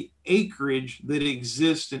into the acreage that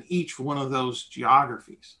exists in each one of those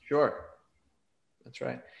geographies. Sure. That's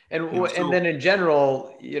right. And then in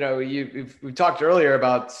general, we talked earlier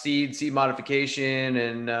about seed modification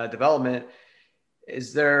and development.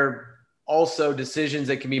 Is there also decisions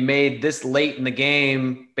that can be made this late in the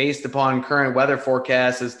game based upon current weather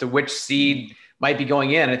forecasts as to which seed might be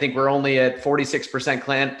going in? I think we're only at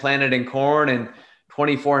 46% planted in corn and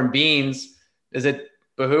 24 in beans. Does it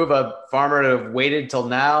behoove a farmer to have waited till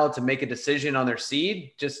now to make a decision on their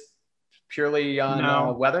seed, just purely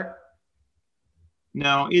on weather?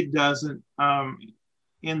 No, it doesn't.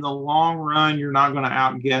 In the long run, you're not going to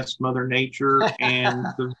outguess Mother Nature, and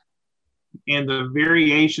the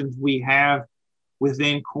variations we have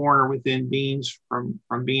within corn or within beans from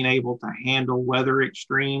being able to handle weather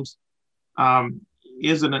extremes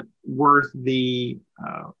isn't it worth the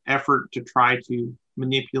effort to try to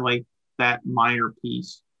manipulate that minor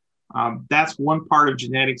piece. That's one part of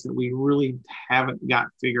genetics that we really haven't got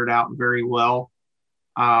figured out very well.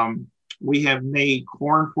 We have made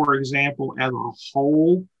corn, for example, as a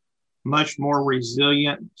whole, much more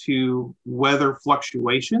resilient to weather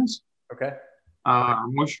fluctuations. Okay.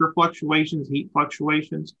 Moisture fluctuations, heat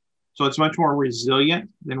fluctuations. So it's much more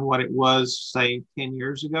resilient than what it was, say, 10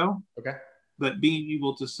 years ago. Okay. But being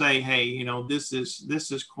able to say, hey, this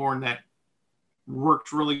is corn that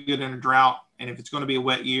worked really good in a drought, and if it's going to be a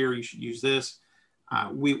wet year, you should use this.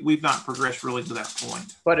 we've not progressed really to that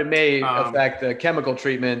point. But it may affect the chemical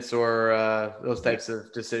treatments or those types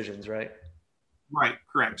of decisions, right? Right,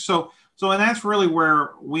 correct. So and that's really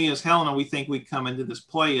where we as Helena, we think we come into this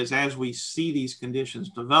play, is as we see these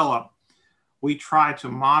conditions develop, we try to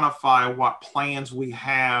modify what plans we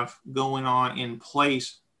have going on in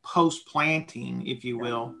place post-planting, if you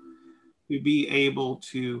will, to be able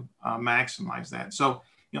to maximize that. So,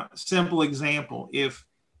 a simple example, if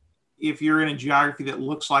you're in a geography that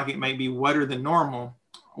looks like it may be wetter than normal,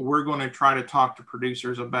 we're going to try to talk to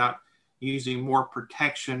producers about using more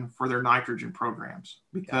protection for their nitrogen programs,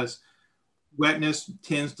 because wetness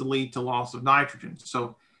tends to lead to loss of nitrogen.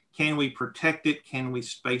 So can we protect it? Can we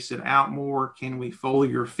space it out more? Can we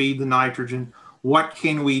foliar feed the nitrogen? What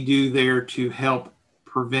can we do there to help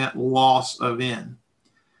prevent loss of N?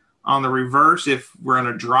 On the reverse, if we're in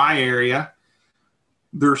a dry area,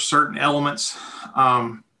 there are certain elements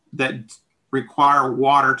that require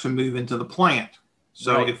water to move into the plant.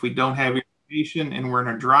 So if we don't have irrigation and we're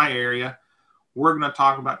in a dry area, we're going to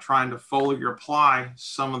talk about trying to foliar apply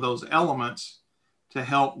some of those elements to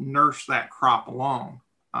help nurse that crop along.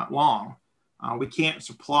 We can't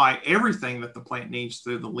supply everything that the plant needs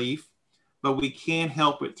through the leaf, but we can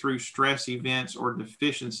help it through stress events or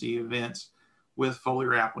deficiency events with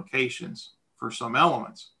foliar applications for some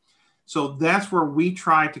elements. So that's where we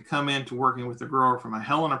try to come into working with the grower from a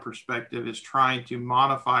Helena perspective, is trying to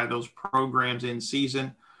modify those programs in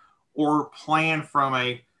season or plan from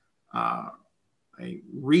a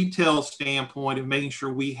retail standpoint of making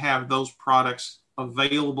sure we have those products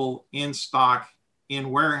available in stock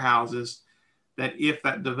in warehouses, that if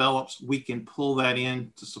that develops, we can pull that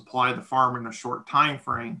in to supply the farmer in a short time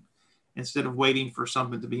frame, instead of waiting for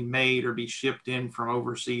something to be made or be shipped in from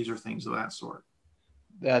overseas or things of that sort.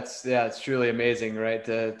 It's truly amazing, right?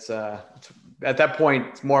 It's at that point,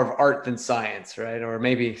 it's more of art than science, right? Or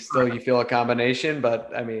maybe still you feel a combination,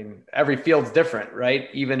 but I mean, every field's different, right?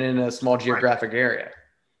 Even in a small geographic area.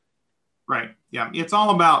 Right. Yeah. It's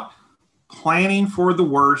all about planning for the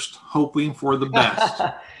worst, hoping for the best.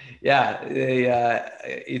 The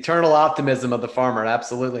eternal optimism of the farmer.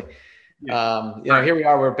 Absolutely. Here we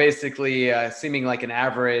are, we're basically seeming like an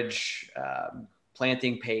average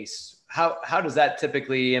planting pace. How does that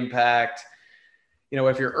typically impact,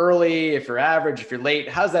 if you're early, if you're average, if you're late,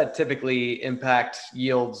 how does that typically impact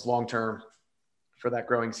yields long-term for that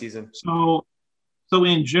growing season? So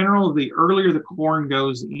in general, the earlier the corn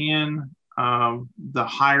goes in, the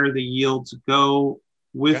higher the yields go,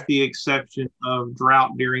 with the exception of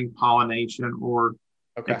drought during pollination or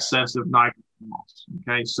excessive nitrogen loss.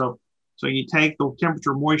 Okay. So you take the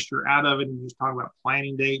temperature moisture out of it and you just talk about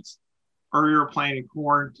planting dates. Earlier planted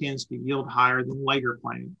corn tends to yield higher than later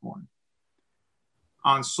planted corn.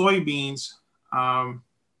 On soybeans,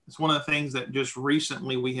 it's one of the things that just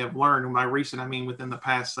recently we have learned, and by recent I mean within the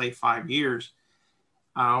past, say, 5 years.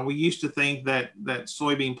 We used to think that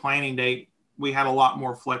soybean planting date, we had a lot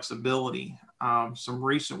more flexibility. Some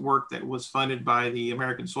recent work that was funded by the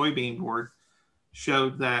American Soybean Board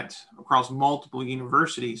showed that across multiple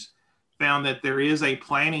universities, found that there is a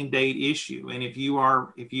planting date issue. And if you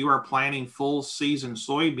are planting full season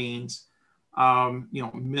soybeans,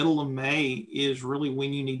 middle of May is really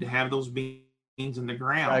when you need to have those beans in the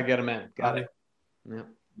ground. I get them in. Got it.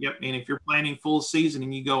 Yep. And if you're planting full season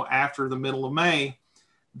and you go after the middle of May,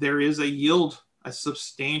 there is a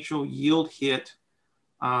substantial yield hit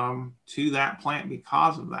to that plant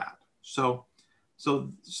because of that. So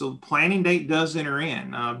planting date does enter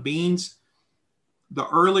in. Beans, the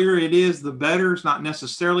earlier it is, the better. It's not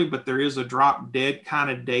necessarily, but there is a drop dead kind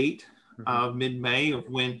of date of mid-May of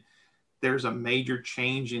when there's a major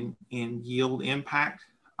change in yield impact.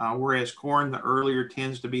 Whereas corn, the earlier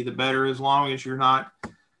tends to be the better, as long as you're not,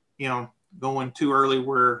 going too early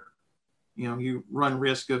where, you run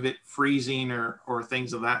risk of it freezing or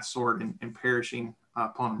things of that sort and perishing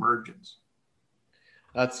upon emergence.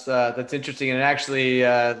 That's interesting, and it actually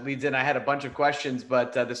leads in. I had a bunch of questions,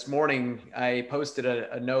 but this morning I posted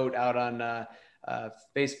a note out on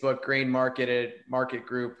Facebook Grain Market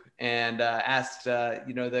Group and asked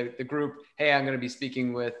the group, hey, I'm going to be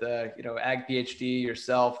speaking with Ag PhD,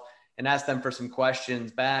 yourself, and asked them for some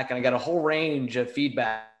questions back, and I got a whole range of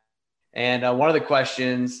feedback. And one of the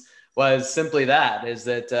questions was simply that: is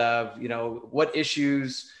that what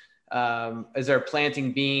issues is there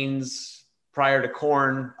planting beans prior to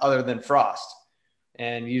corn other than frost?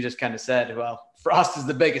 And you just kind of said, well, frost is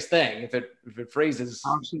the biggest thing. If it freezes,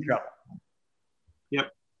 trouble.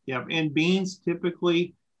 Yep. And beans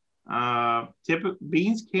typically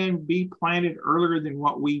beans can be planted earlier than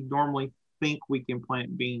what we normally think we can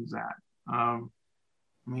plant beans at.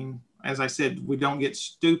 I mean, as I said, we don't get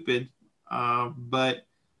stupid, but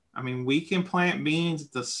I mean, we can plant beans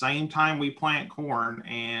at the same time we plant corn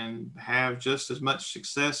and have just as much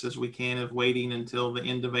success as we can of waiting until the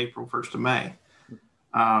end of April, 1st of May.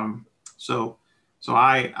 So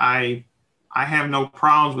I have no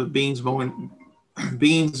problems with beans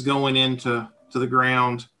going into the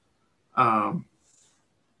ground,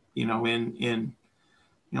 in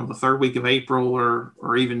the third week of April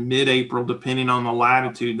or even mid-April, depending on the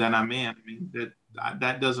latitude that I'm in. I mean,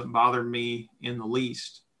 that doesn't bother me in the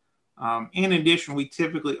least. In addition, we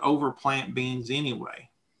typically overplant beans anyway.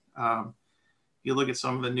 You look at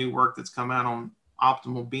some of the new work that's come out on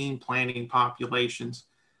optimal bean planting populations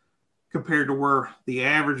compared to where the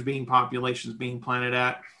average bean population is being planted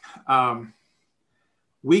at.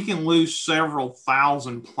 We can lose several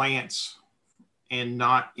thousand plants and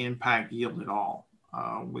not impact yield at all.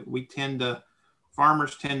 Farmers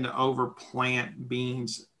tend to overplant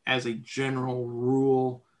beans as a general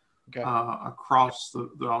rule. Okay. Across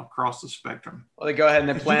the spectrum. Well, they go ahead and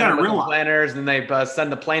they plant with the planters, and they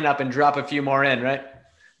send the plane up and drop a few more in, right?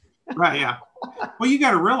 Right, yeah. Well, you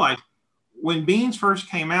got to realize when beans first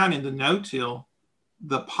came out into no-till,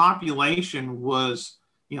 the population was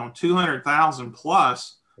 200,000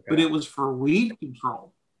 plus, okay. But it was for weed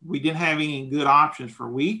control. We didn't have any good options for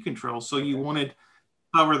weed control, so you wanted to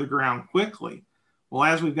cover the ground quickly. Well,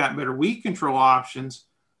 as we've got better weed control options,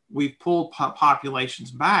 we've pulled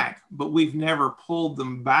populations back, but we've never pulled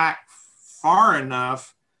them back far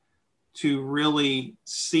enough to really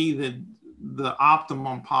see the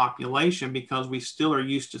optimum population, because we still are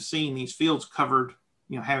used to seeing these fields covered,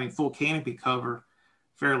 having full canopy cover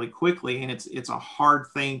fairly quickly. And it's a hard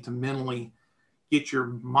thing to mentally get your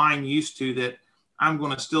mind used to, that I'm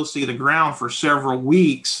going to still see the ground for several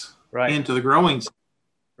weeks into the growing season.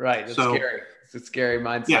 Right. It's scary. It's a scary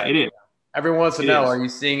mindset. Yeah, it is. Everyone wants to know, are you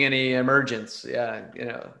seeing any emergence? Yeah,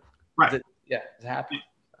 Right. It's happening.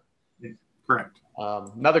 Correct.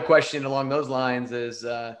 Another question along those lines is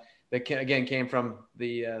that came from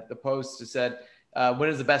the post that said, when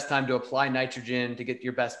is the best time to apply nitrogen to get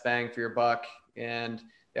your best bang for your buck? And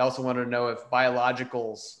they also wanted to know if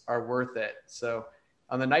biologicals are worth it. So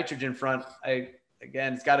on the nitrogen front,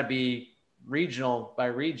 it's got to be regional by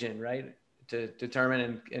region, right, to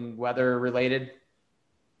determine and weather related.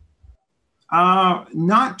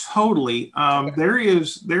 Not totally. Okay. There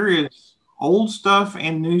is old stuff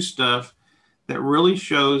and new stuff that really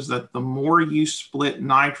shows that the more you split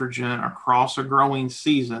nitrogen across a growing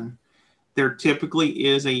season, there typically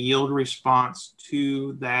is a yield response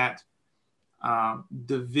to that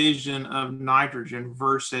division of nitrogen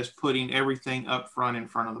versus putting everything up front in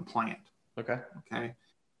front of the plant. Okay.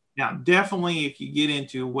 Now, definitely if you get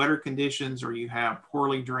into wetter conditions or you have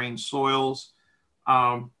poorly drained soils,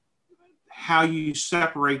 how you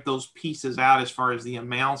separate those pieces out as far as the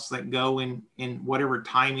amounts that go in whatever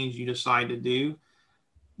timings you decide to do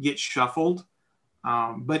get shuffled.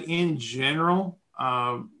 But in general,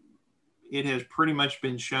 it has pretty much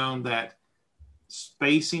been shown that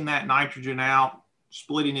spacing that nitrogen out,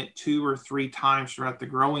 splitting it 2 or 3 times throughout the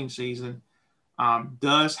growing season,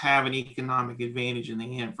 does have an economic advantage in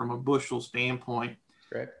the end from a bushel standpoint.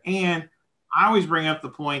 Right. And I always bring up the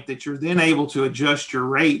point that you're then able to adjust your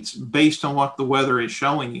rates based on what the weather is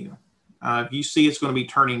showing you. If you see it's going to be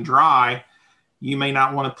turning dry, you may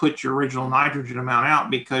not want to put your original nitrogen amount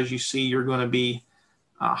out because you see you're going to be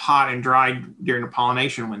hot and dry during the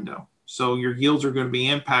pollination window. So your yields are going to be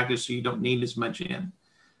impacted, so you don't need as much in.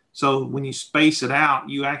 So when you space it out,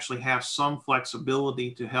 you actually have some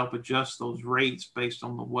flexibility to help adjust those rates based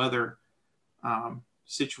on the weather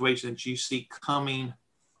situation that you see coming,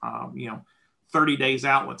 30 days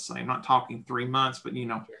out, let's say. I'm not talking 3 months, but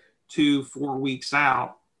 2-4 weeks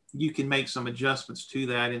out, you can make some adjustments to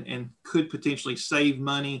that and could potentially save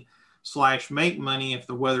money / make money. If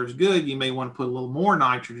the weather is good, you may want to put a little more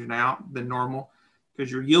nitrogen out than normal because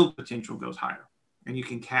your yield potential goes higher and you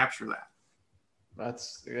can capture that.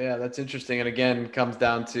 That's interesting. And again, comes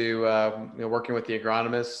down to working with the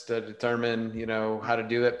agronomist to determine, how to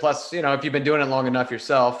do it. Plus, if you've been doing it long enough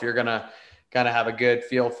yourself, you're going to kind of have a good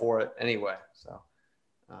feel for it anyway. So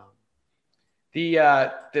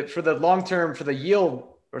for the long term, for the yield,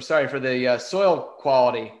 for the soil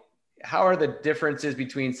quality, how are the differences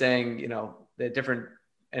between saying, the different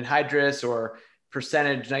anhydrous or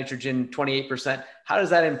percentage nitrogen, 28%? How does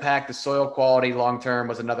that impact the soil quality long term?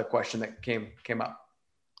 Was another question that came up.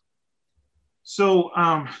 So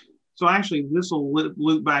actually, this will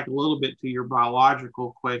loop back a little bit to your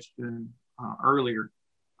biological question earlier.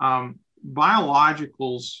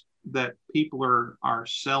 Biologicals that people are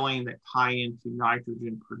selling that tie into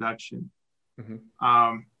nitrogen production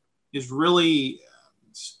is really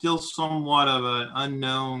still somewhat of an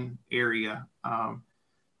unknown area.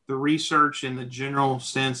 The research in the general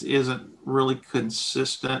sense isn't really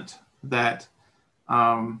consistent that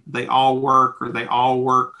they all work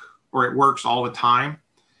or it works all the time.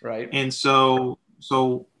 Right. And so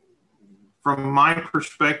from my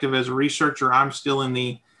perspective as a researcher, I'm still in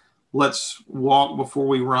the let's walk before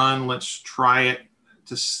we run. Let's try it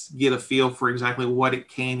to get a feel for exactly what it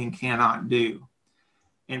can and cannot do.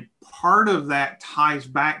 And part of that ties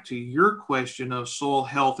back to your question of soil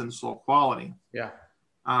health and soil quality. Yeah.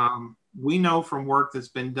 We know from work that's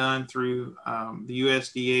been done through the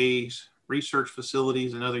USDA's research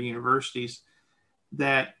facilities and other universities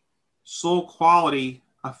that soil quality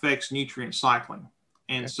affects nutrient cycling.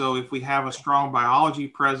 And so if we have a strong biology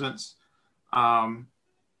presence,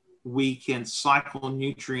 we can cycle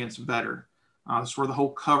nutrients better. That's where the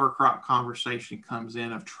whole cover crop conversation comes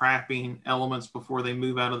in, of trapping elements before they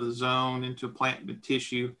move out of the zone into plant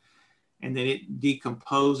tissue, and then it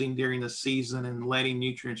decomposing during the season and letting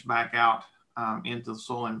nutrients back out into the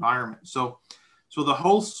soil environment. So the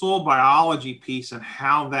whole soil biology piece and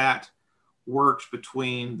how that works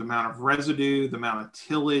between the amount of residue, the amount of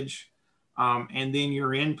tillage, and then your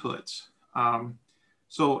inputs.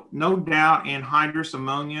 So no doubt anhydrous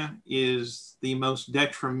ammonia is the most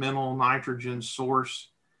detrimental nitrogen source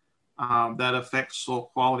that affects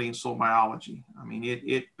soil quality and soil biology. I mean,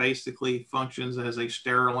 it basically functions as a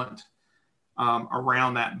sterilant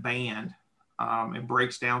around that band. It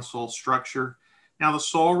breaks down soil structure. Now the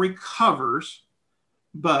soil recovers,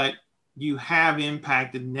 but you have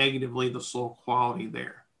impacted negatively the soil quality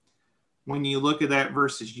there. When you look at that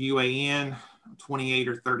versus UAN, 28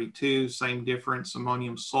 or 32, same difference,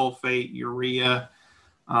 ammonium sulfate, urea,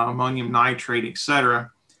 ammonium nitrate,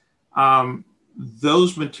 etc.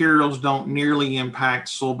 Those materials don't nearly impact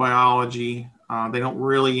soil biology. They don't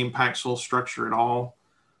really impact soil structure at all.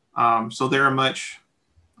 So they're a much,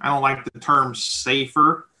 I don't like the term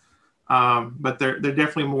safer, but they're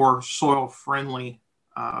definitely more soil friendly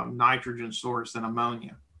nitrogen source than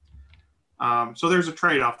ammonia. So there's a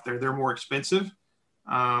trade-off there. They're more expensive.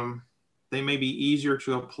 They may be easier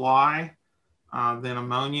to apply than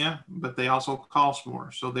ammonia, but they also cost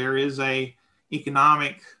more. So there is a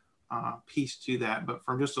economic piece to that. But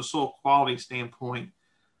from just a soil quality standpoint,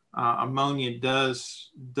 ammonia does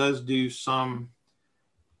do some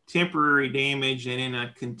temporary damage, and in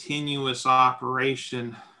a continuous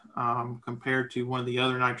operation compared to one of the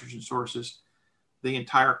other nitrogen sources, the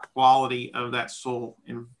entire quality of that soil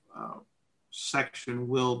section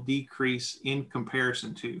will decrease in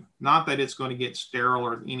comparison to, not that it's going to get sterile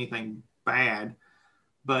or anything bad,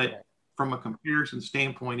 but from a comparison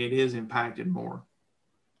standpoint, it is impacted more.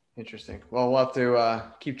 Interesting. Well, we'll have to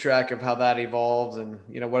keep track of how that evolves and,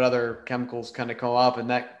 what other chemicals kind of come up and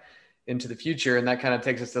that into the future. And that kind of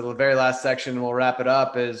takes us to the very last section, and we'll wrap it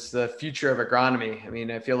up, is the future of agronomy. I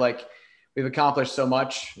mean, I feel like we've accomplished so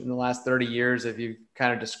much in the last 30 years, if you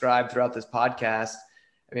kind of described throughout this podcast.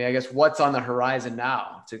 I mean, I guess what's on the horizon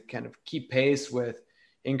now to kind of keep pace with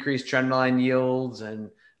increased trendline yields and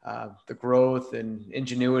the growth and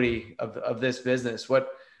ingenuity of this business? What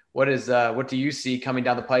do you see coming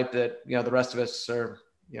down the pipe that, the rest of us are,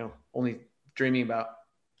 only dreaming about?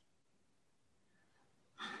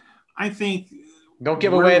 I think. Don't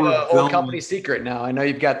give away the whole company secret now. I know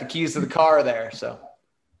you've got the keys to the car there. So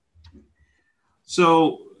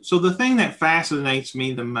the thing that fascinates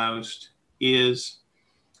me the most is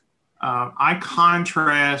I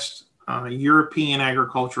contrast European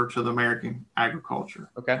agriculture to the American agriculture.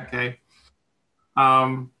 Okay.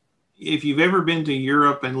 If you've ever been to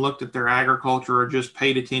Europe and looked at their agriculture or just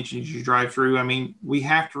paid attention as you drive through, I mean, we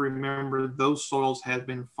have to remember those soils have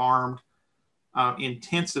been farmed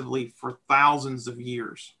intensively for thousands of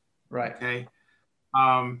years. Right. Okay.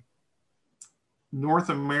 North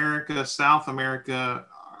America, South America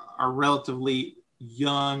are relatively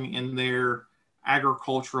young in their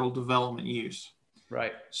agricultural development use.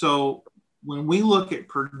 Right. So when we look at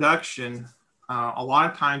production, a lot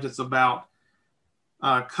of times it's about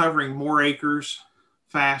covering more acres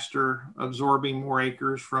faster, absorbing more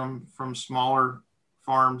acres from smaller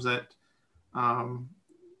farms that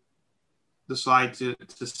decide to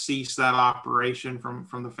cease that operation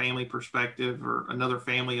from the family perspective, or another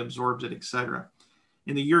family absorbs it, etc.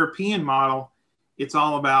 In the European model, it's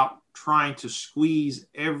all about trying to squeeze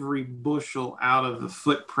every bushel out of the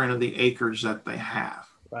footprint of the acres that they have.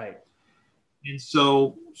 Right. And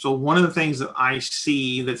so one of the things that I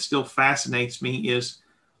see that still fascinates me is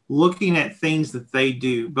looking at things that they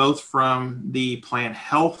do, both from the plant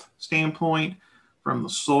health standpoint, from the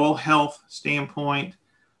soil health standpoint,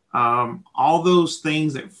 all those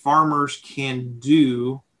things that farmers can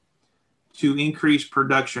do to increase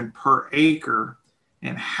production per acre,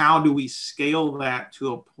 and how do we scale that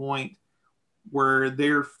to a point where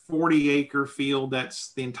their 40-acre field,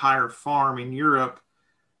 that's the entire farm in Europe,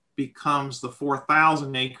 becomes the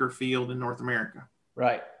 4,000-acre field in North America.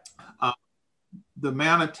 Right. The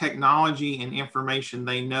amount of technology and information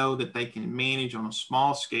they know that they can manage on a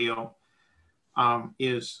small scale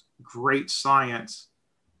is great science.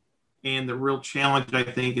 And the real challenge, I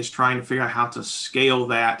think, is trying to figure out how to scale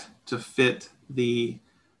that to fit the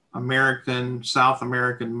South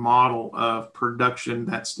American model of production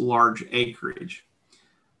that's large acreage.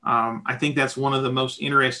 I think that's one of the most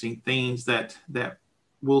interesting things that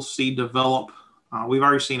we'll see develop. We've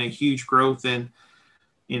already seen a huge growth in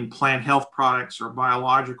plant health products or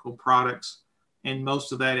biological products, and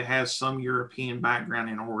most of that, it has some European background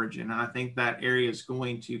in origin. And I think that area is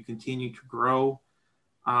going to continue to grow,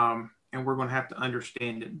 and we're going to have to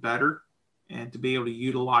understand it better and to be able to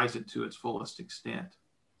utilize it to its fullest extent.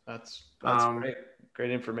 That's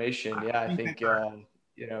great information. Yeah, I think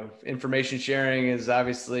information sharing is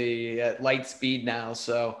obviously at light speed now,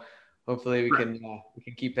 so hopefully we can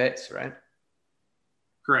keep pace, right?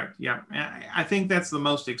 Correct. Yeah. I think that's the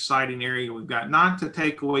most exciting area we've got, not to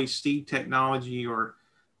take away seed technology or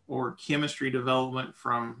chemistry development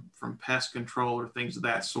from pest control or things of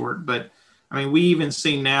that sort. But I mean, we even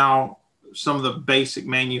see now some of the basic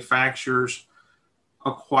manufacturers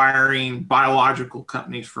acquiring biological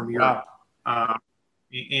companies from Europe. Wow.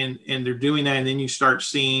 And they're doing that. And then you start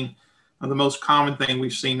seeing the most common thing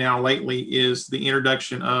we've seen now lately is the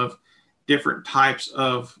introduction of different types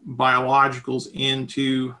of biologicals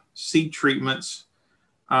into seed treatments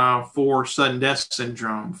for sudden death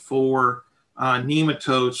syndrome, for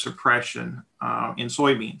nematode suppression in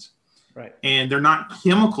soybeans. Right. And they're not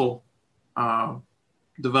chemical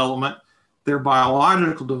development, they're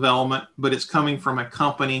biological development, but it's coming from a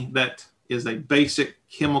company that is a basic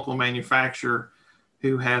chemical manufacturer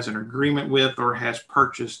who has an agreement with or has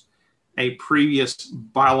purchased a previous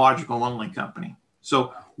biological only company.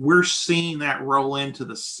 So we're seeing that roll into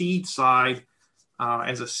the seed side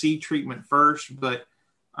as a seed treatment first, but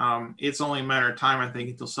it's only a matter of time, I think,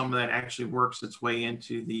 until some of that actually works its way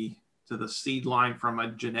into the seed line from a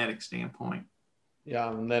genetic standpoint.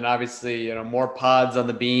 Yeah, and then obviously, more pods on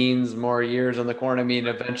the beans, more ears on the corn. I mean,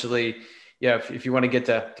 eventually, if you want to get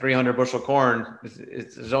to 300 bushel corn,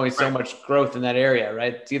 there's only so much growth in that area,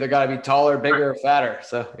 right? It's either got to be taller, bigger, or fatter.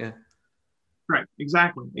 So, yeah. Right.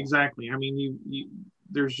 Exactly. I mean,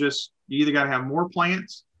 there's just, you either got to have more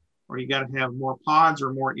plants or you got to have more pods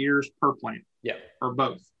or more ears per plant. Yeah. Or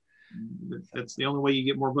both. That's the only way you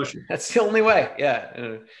get more bushel. That's the only way.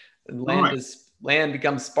 Yeah. And land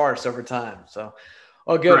becomes sparse over time. So,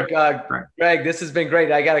 good. Greg, this has been great.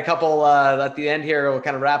 I got a couple at the end here. We'll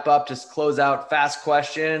kind of wrap up, just close out fast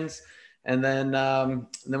questions, and then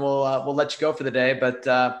we'll let you go for the day. But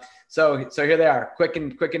so here they are, quick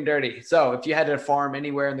and dirty. So if you had to farm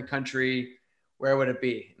anywhere in the country, where would it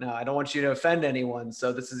be? Now, I don't want you to offend anyone,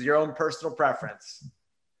 so this is your own personal preference.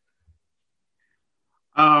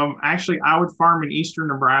 Actually, I would farm in eastern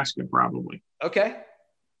Nebraska, probably. Okay.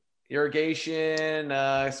 Irrigation,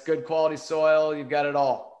 it's good quality soil. You've got it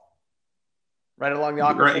all. Right along the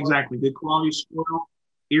aquifer. Right, exactly. Good quality soil,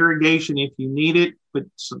 irrigation if you need it, but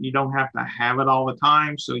you don't have to have it all the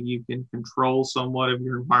time, so you can control somewhat of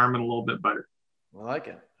your environment a little bit better. I like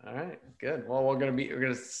it. All right, good. Well, we're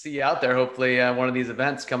gonna see you out there hopefully one of these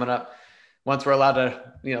events coming up once we're allowed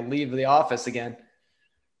to leave the office again.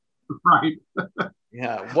 Right.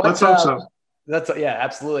 Yeah. Let's hope so. Yeah,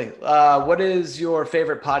 absolutely. What is your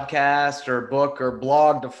favorite podcast or book or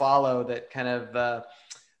blog to follow that kind of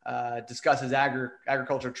discusses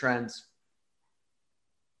agriculture trends?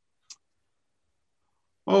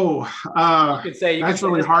 You could say that's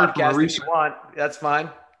really hard for a research. That's fine.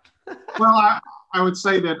 Well, I would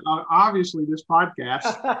say that obviously this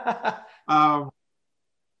podcast,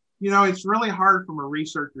 it's really hard from a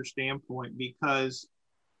researcher standpoint because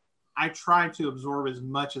I try to absorb as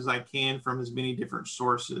much as I can from as many different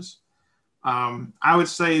sources. I would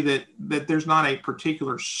say that there's not a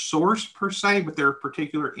particular source per se, but there are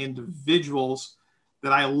particular individuals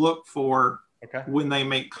that I look for when they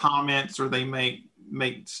make comments or they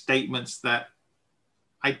make statements that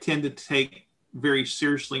I tend to take very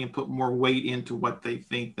seriously and put more weight into what they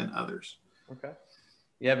think than others. Okay.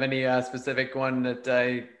 You have any specific one that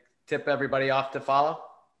I tip everybody off to follow?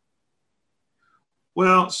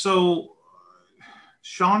 Well, so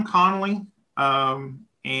Sean Connolly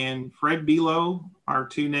and Fred Below are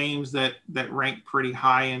two names that rank pretty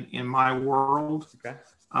high in my world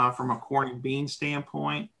from a corn and bean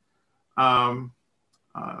standpoint. Um,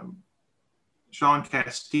 Sean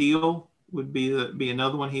Castile would be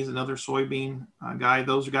another one. He's another soybean guy.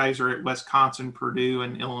 Those guys are at Wisconsin, Purdue,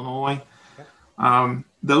 and Illinois.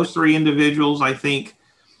 Those three individuals, I think,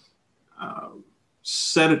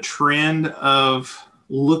 set a trend of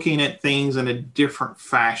looking at things in a different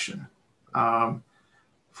fashion,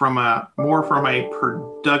 from a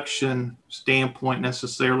production standpoint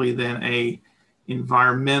necessarily than a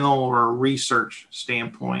environmental or a research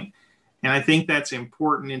standpoint. And I think that's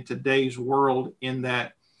important in today's world, in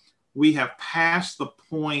that we have passed the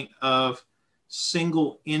point of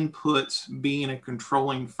single inputs being a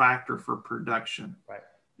controlling factor for production. Right.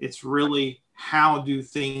 It's really, how do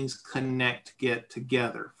things get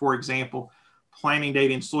together? For example, planting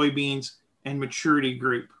date in soybeans and maturity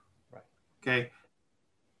group. Right. Okay.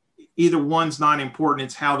 Either one's not important.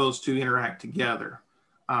 It's how those two interact together.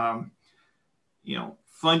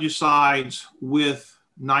 Fungicides with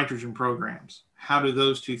nitrogen programs. How do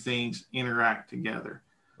those two things interact together?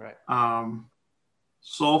 Right.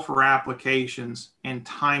 Sulfur applications and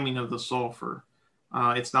timing of the sulfur.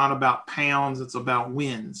 It's not about pounds, it's about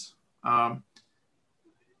wins.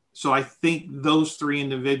 So I think those three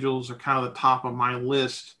individuals are kind of the top of my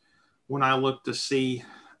list when I look to see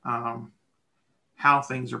how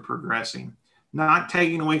things are progressing. Not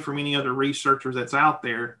taking away from any other researchers that's out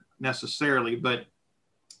there necessarily, but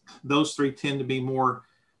those three tend to be more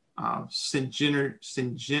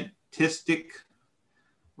synergistic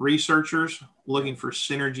researchers looking for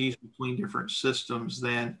synergies between different systems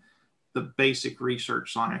than the basic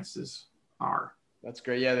research sciences are. That's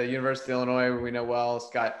great. Yeah, the University of Illinois, we know well.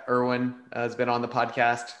 Scott Irwin has been on the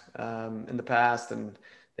podcast in the past, and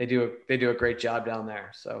they do a great job down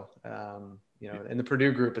there. So, and the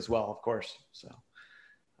Purdue group as well, of course. So,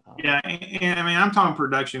 yeah, and I mean, I'm talking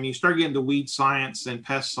production. You start getting to weed science and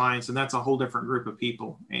pest science, and that's a whole different group of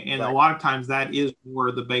people. And right. A lot of times that is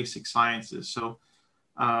more the basic sciences. So,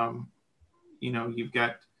 you've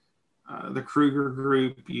got the Kruger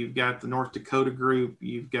group, you've got the North Dakota group,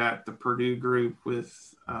 you've got the Purdue group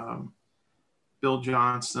with Bill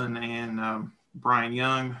Johnson and Brian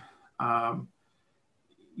Young.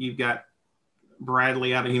 You've got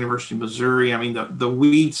Bradley out of University of Missouri. I mean, the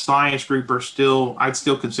weed science group I'd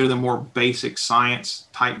still consider them more basic science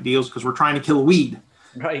type deals, because we're trying to kill a weed.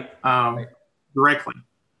 Right. Directly.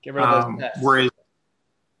 Get rid of those pests.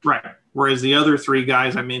 Whereas the other three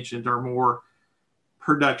guys I mentioned are more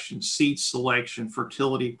production, seed selection,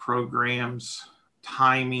 fertility programs,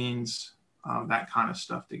 timings, that kind of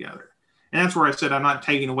stuff together. And that's where I said I'm not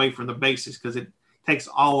taking away from the basics, because it takes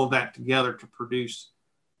all of that together to produce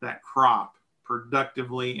that crop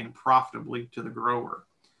productively and profitably to the grower.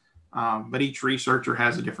 But each researcher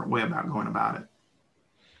has a different way about going about it.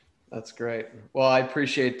 That's great. Well, I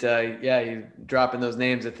appreciate, you dropping those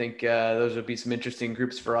names. I think those would be some interesting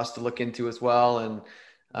groups for us to look into as well. And,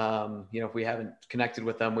 if we haven't connected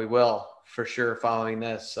with them, we will for sure following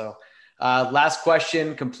this. So last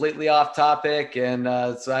question, completely off topic. And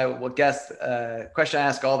question I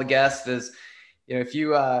ask all the guests is, if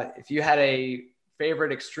you had a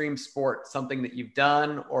favorite extreme sport, something that you've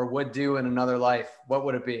done or would do in another life, what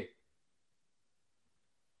would it be?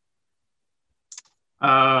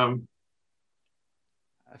 I've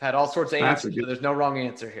had all sorts of answers, so there's no wrong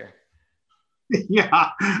answer here.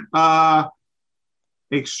 Yeah.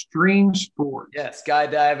 Extreme sports. Yeah,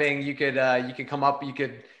 skydiving. You could come up. You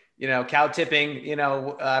could, cow tipping.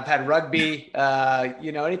 I've had rugby.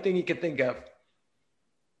 Anything you could think of.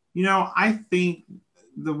 I think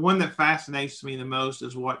the one that fascinates me the most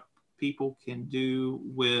is what people can do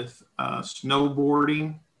with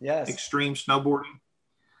snowboarding. Yes. Extreme snowboarding.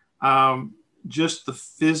 Just the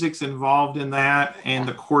physics involved in that and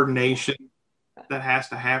the coordination that has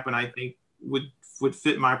to happen, I think would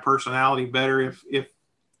fit my personality better if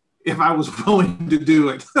I was willing to do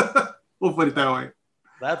it. We'll put it that way.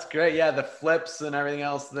 That's great. Yeah, the flips and everything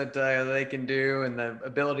else that they can do, and the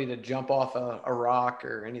ability to jump off a rock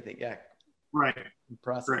or anything. Yeah. Right.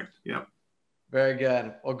 Impressive. Correct. Yep. Very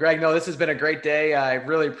good. Well, Greg, this has been a great day. I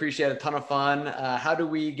really appreciate it. A ton of fun. How do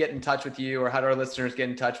we get in touch with you, or how do our listeners get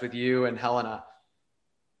in touch with you and Helena?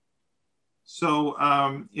 So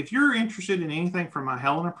if you're interested in anything from a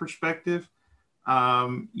Helena perspective,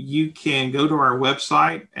 you can go to our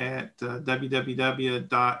website at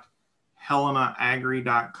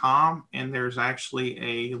www.helenaagri.com, and there's actually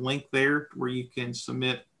a link there where you can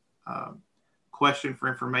submit a question for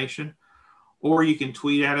information, or you can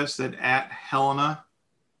tweet at us at Helena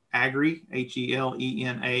Agri,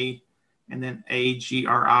 HELENA, and then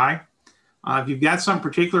AGRI. If you've got something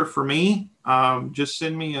particular for me, just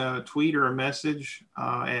send me a tweet or a message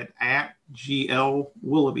at GL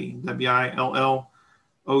Willoughby,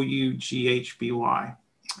 WILLOUGHBY.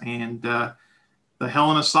 And the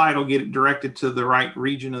Helena site will get it directed to the right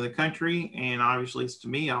region of the country. And obviously it's to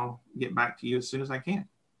me. I'll get back to you as soon as I can.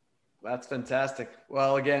 That's fantastic.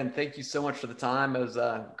 Well, again, thank you so much for the time. It was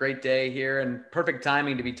a great day here and perfect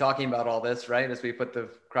timing to be talking about all this, right, as we put the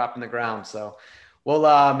crop in the ground. So,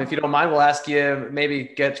 well, if you don't mind, we'll ask you maybe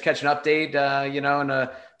catch an update, in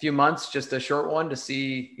a few months, just a short one to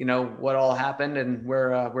see, what all happened and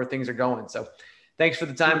where things are going. So thanks for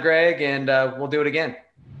the time, Greg, and we'll do it again.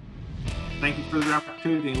 Thank you for the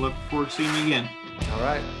opportunity. Look forward to seeing you again. All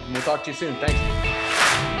right. We'll talk to you soon. Thanks.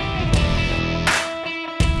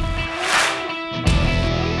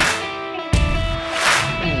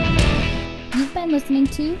 You've been listening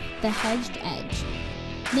to The Hedged Edge.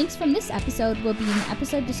 Links from this episode will be in the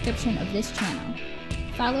episode description of this channel.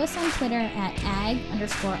 Follow us on Twitter at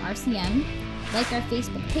ag_RCM, like our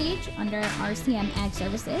Facebook page under RCM Ag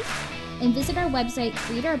Services, and visit our website,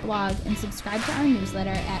 read our blog, and subscribe to our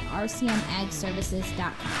newsletter at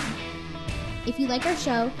rcmagservices.com. If you like our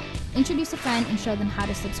show, introduce a friend and show them how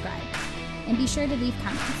to subscribe. And be sure to leave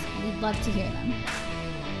comments. We'd love to hear them.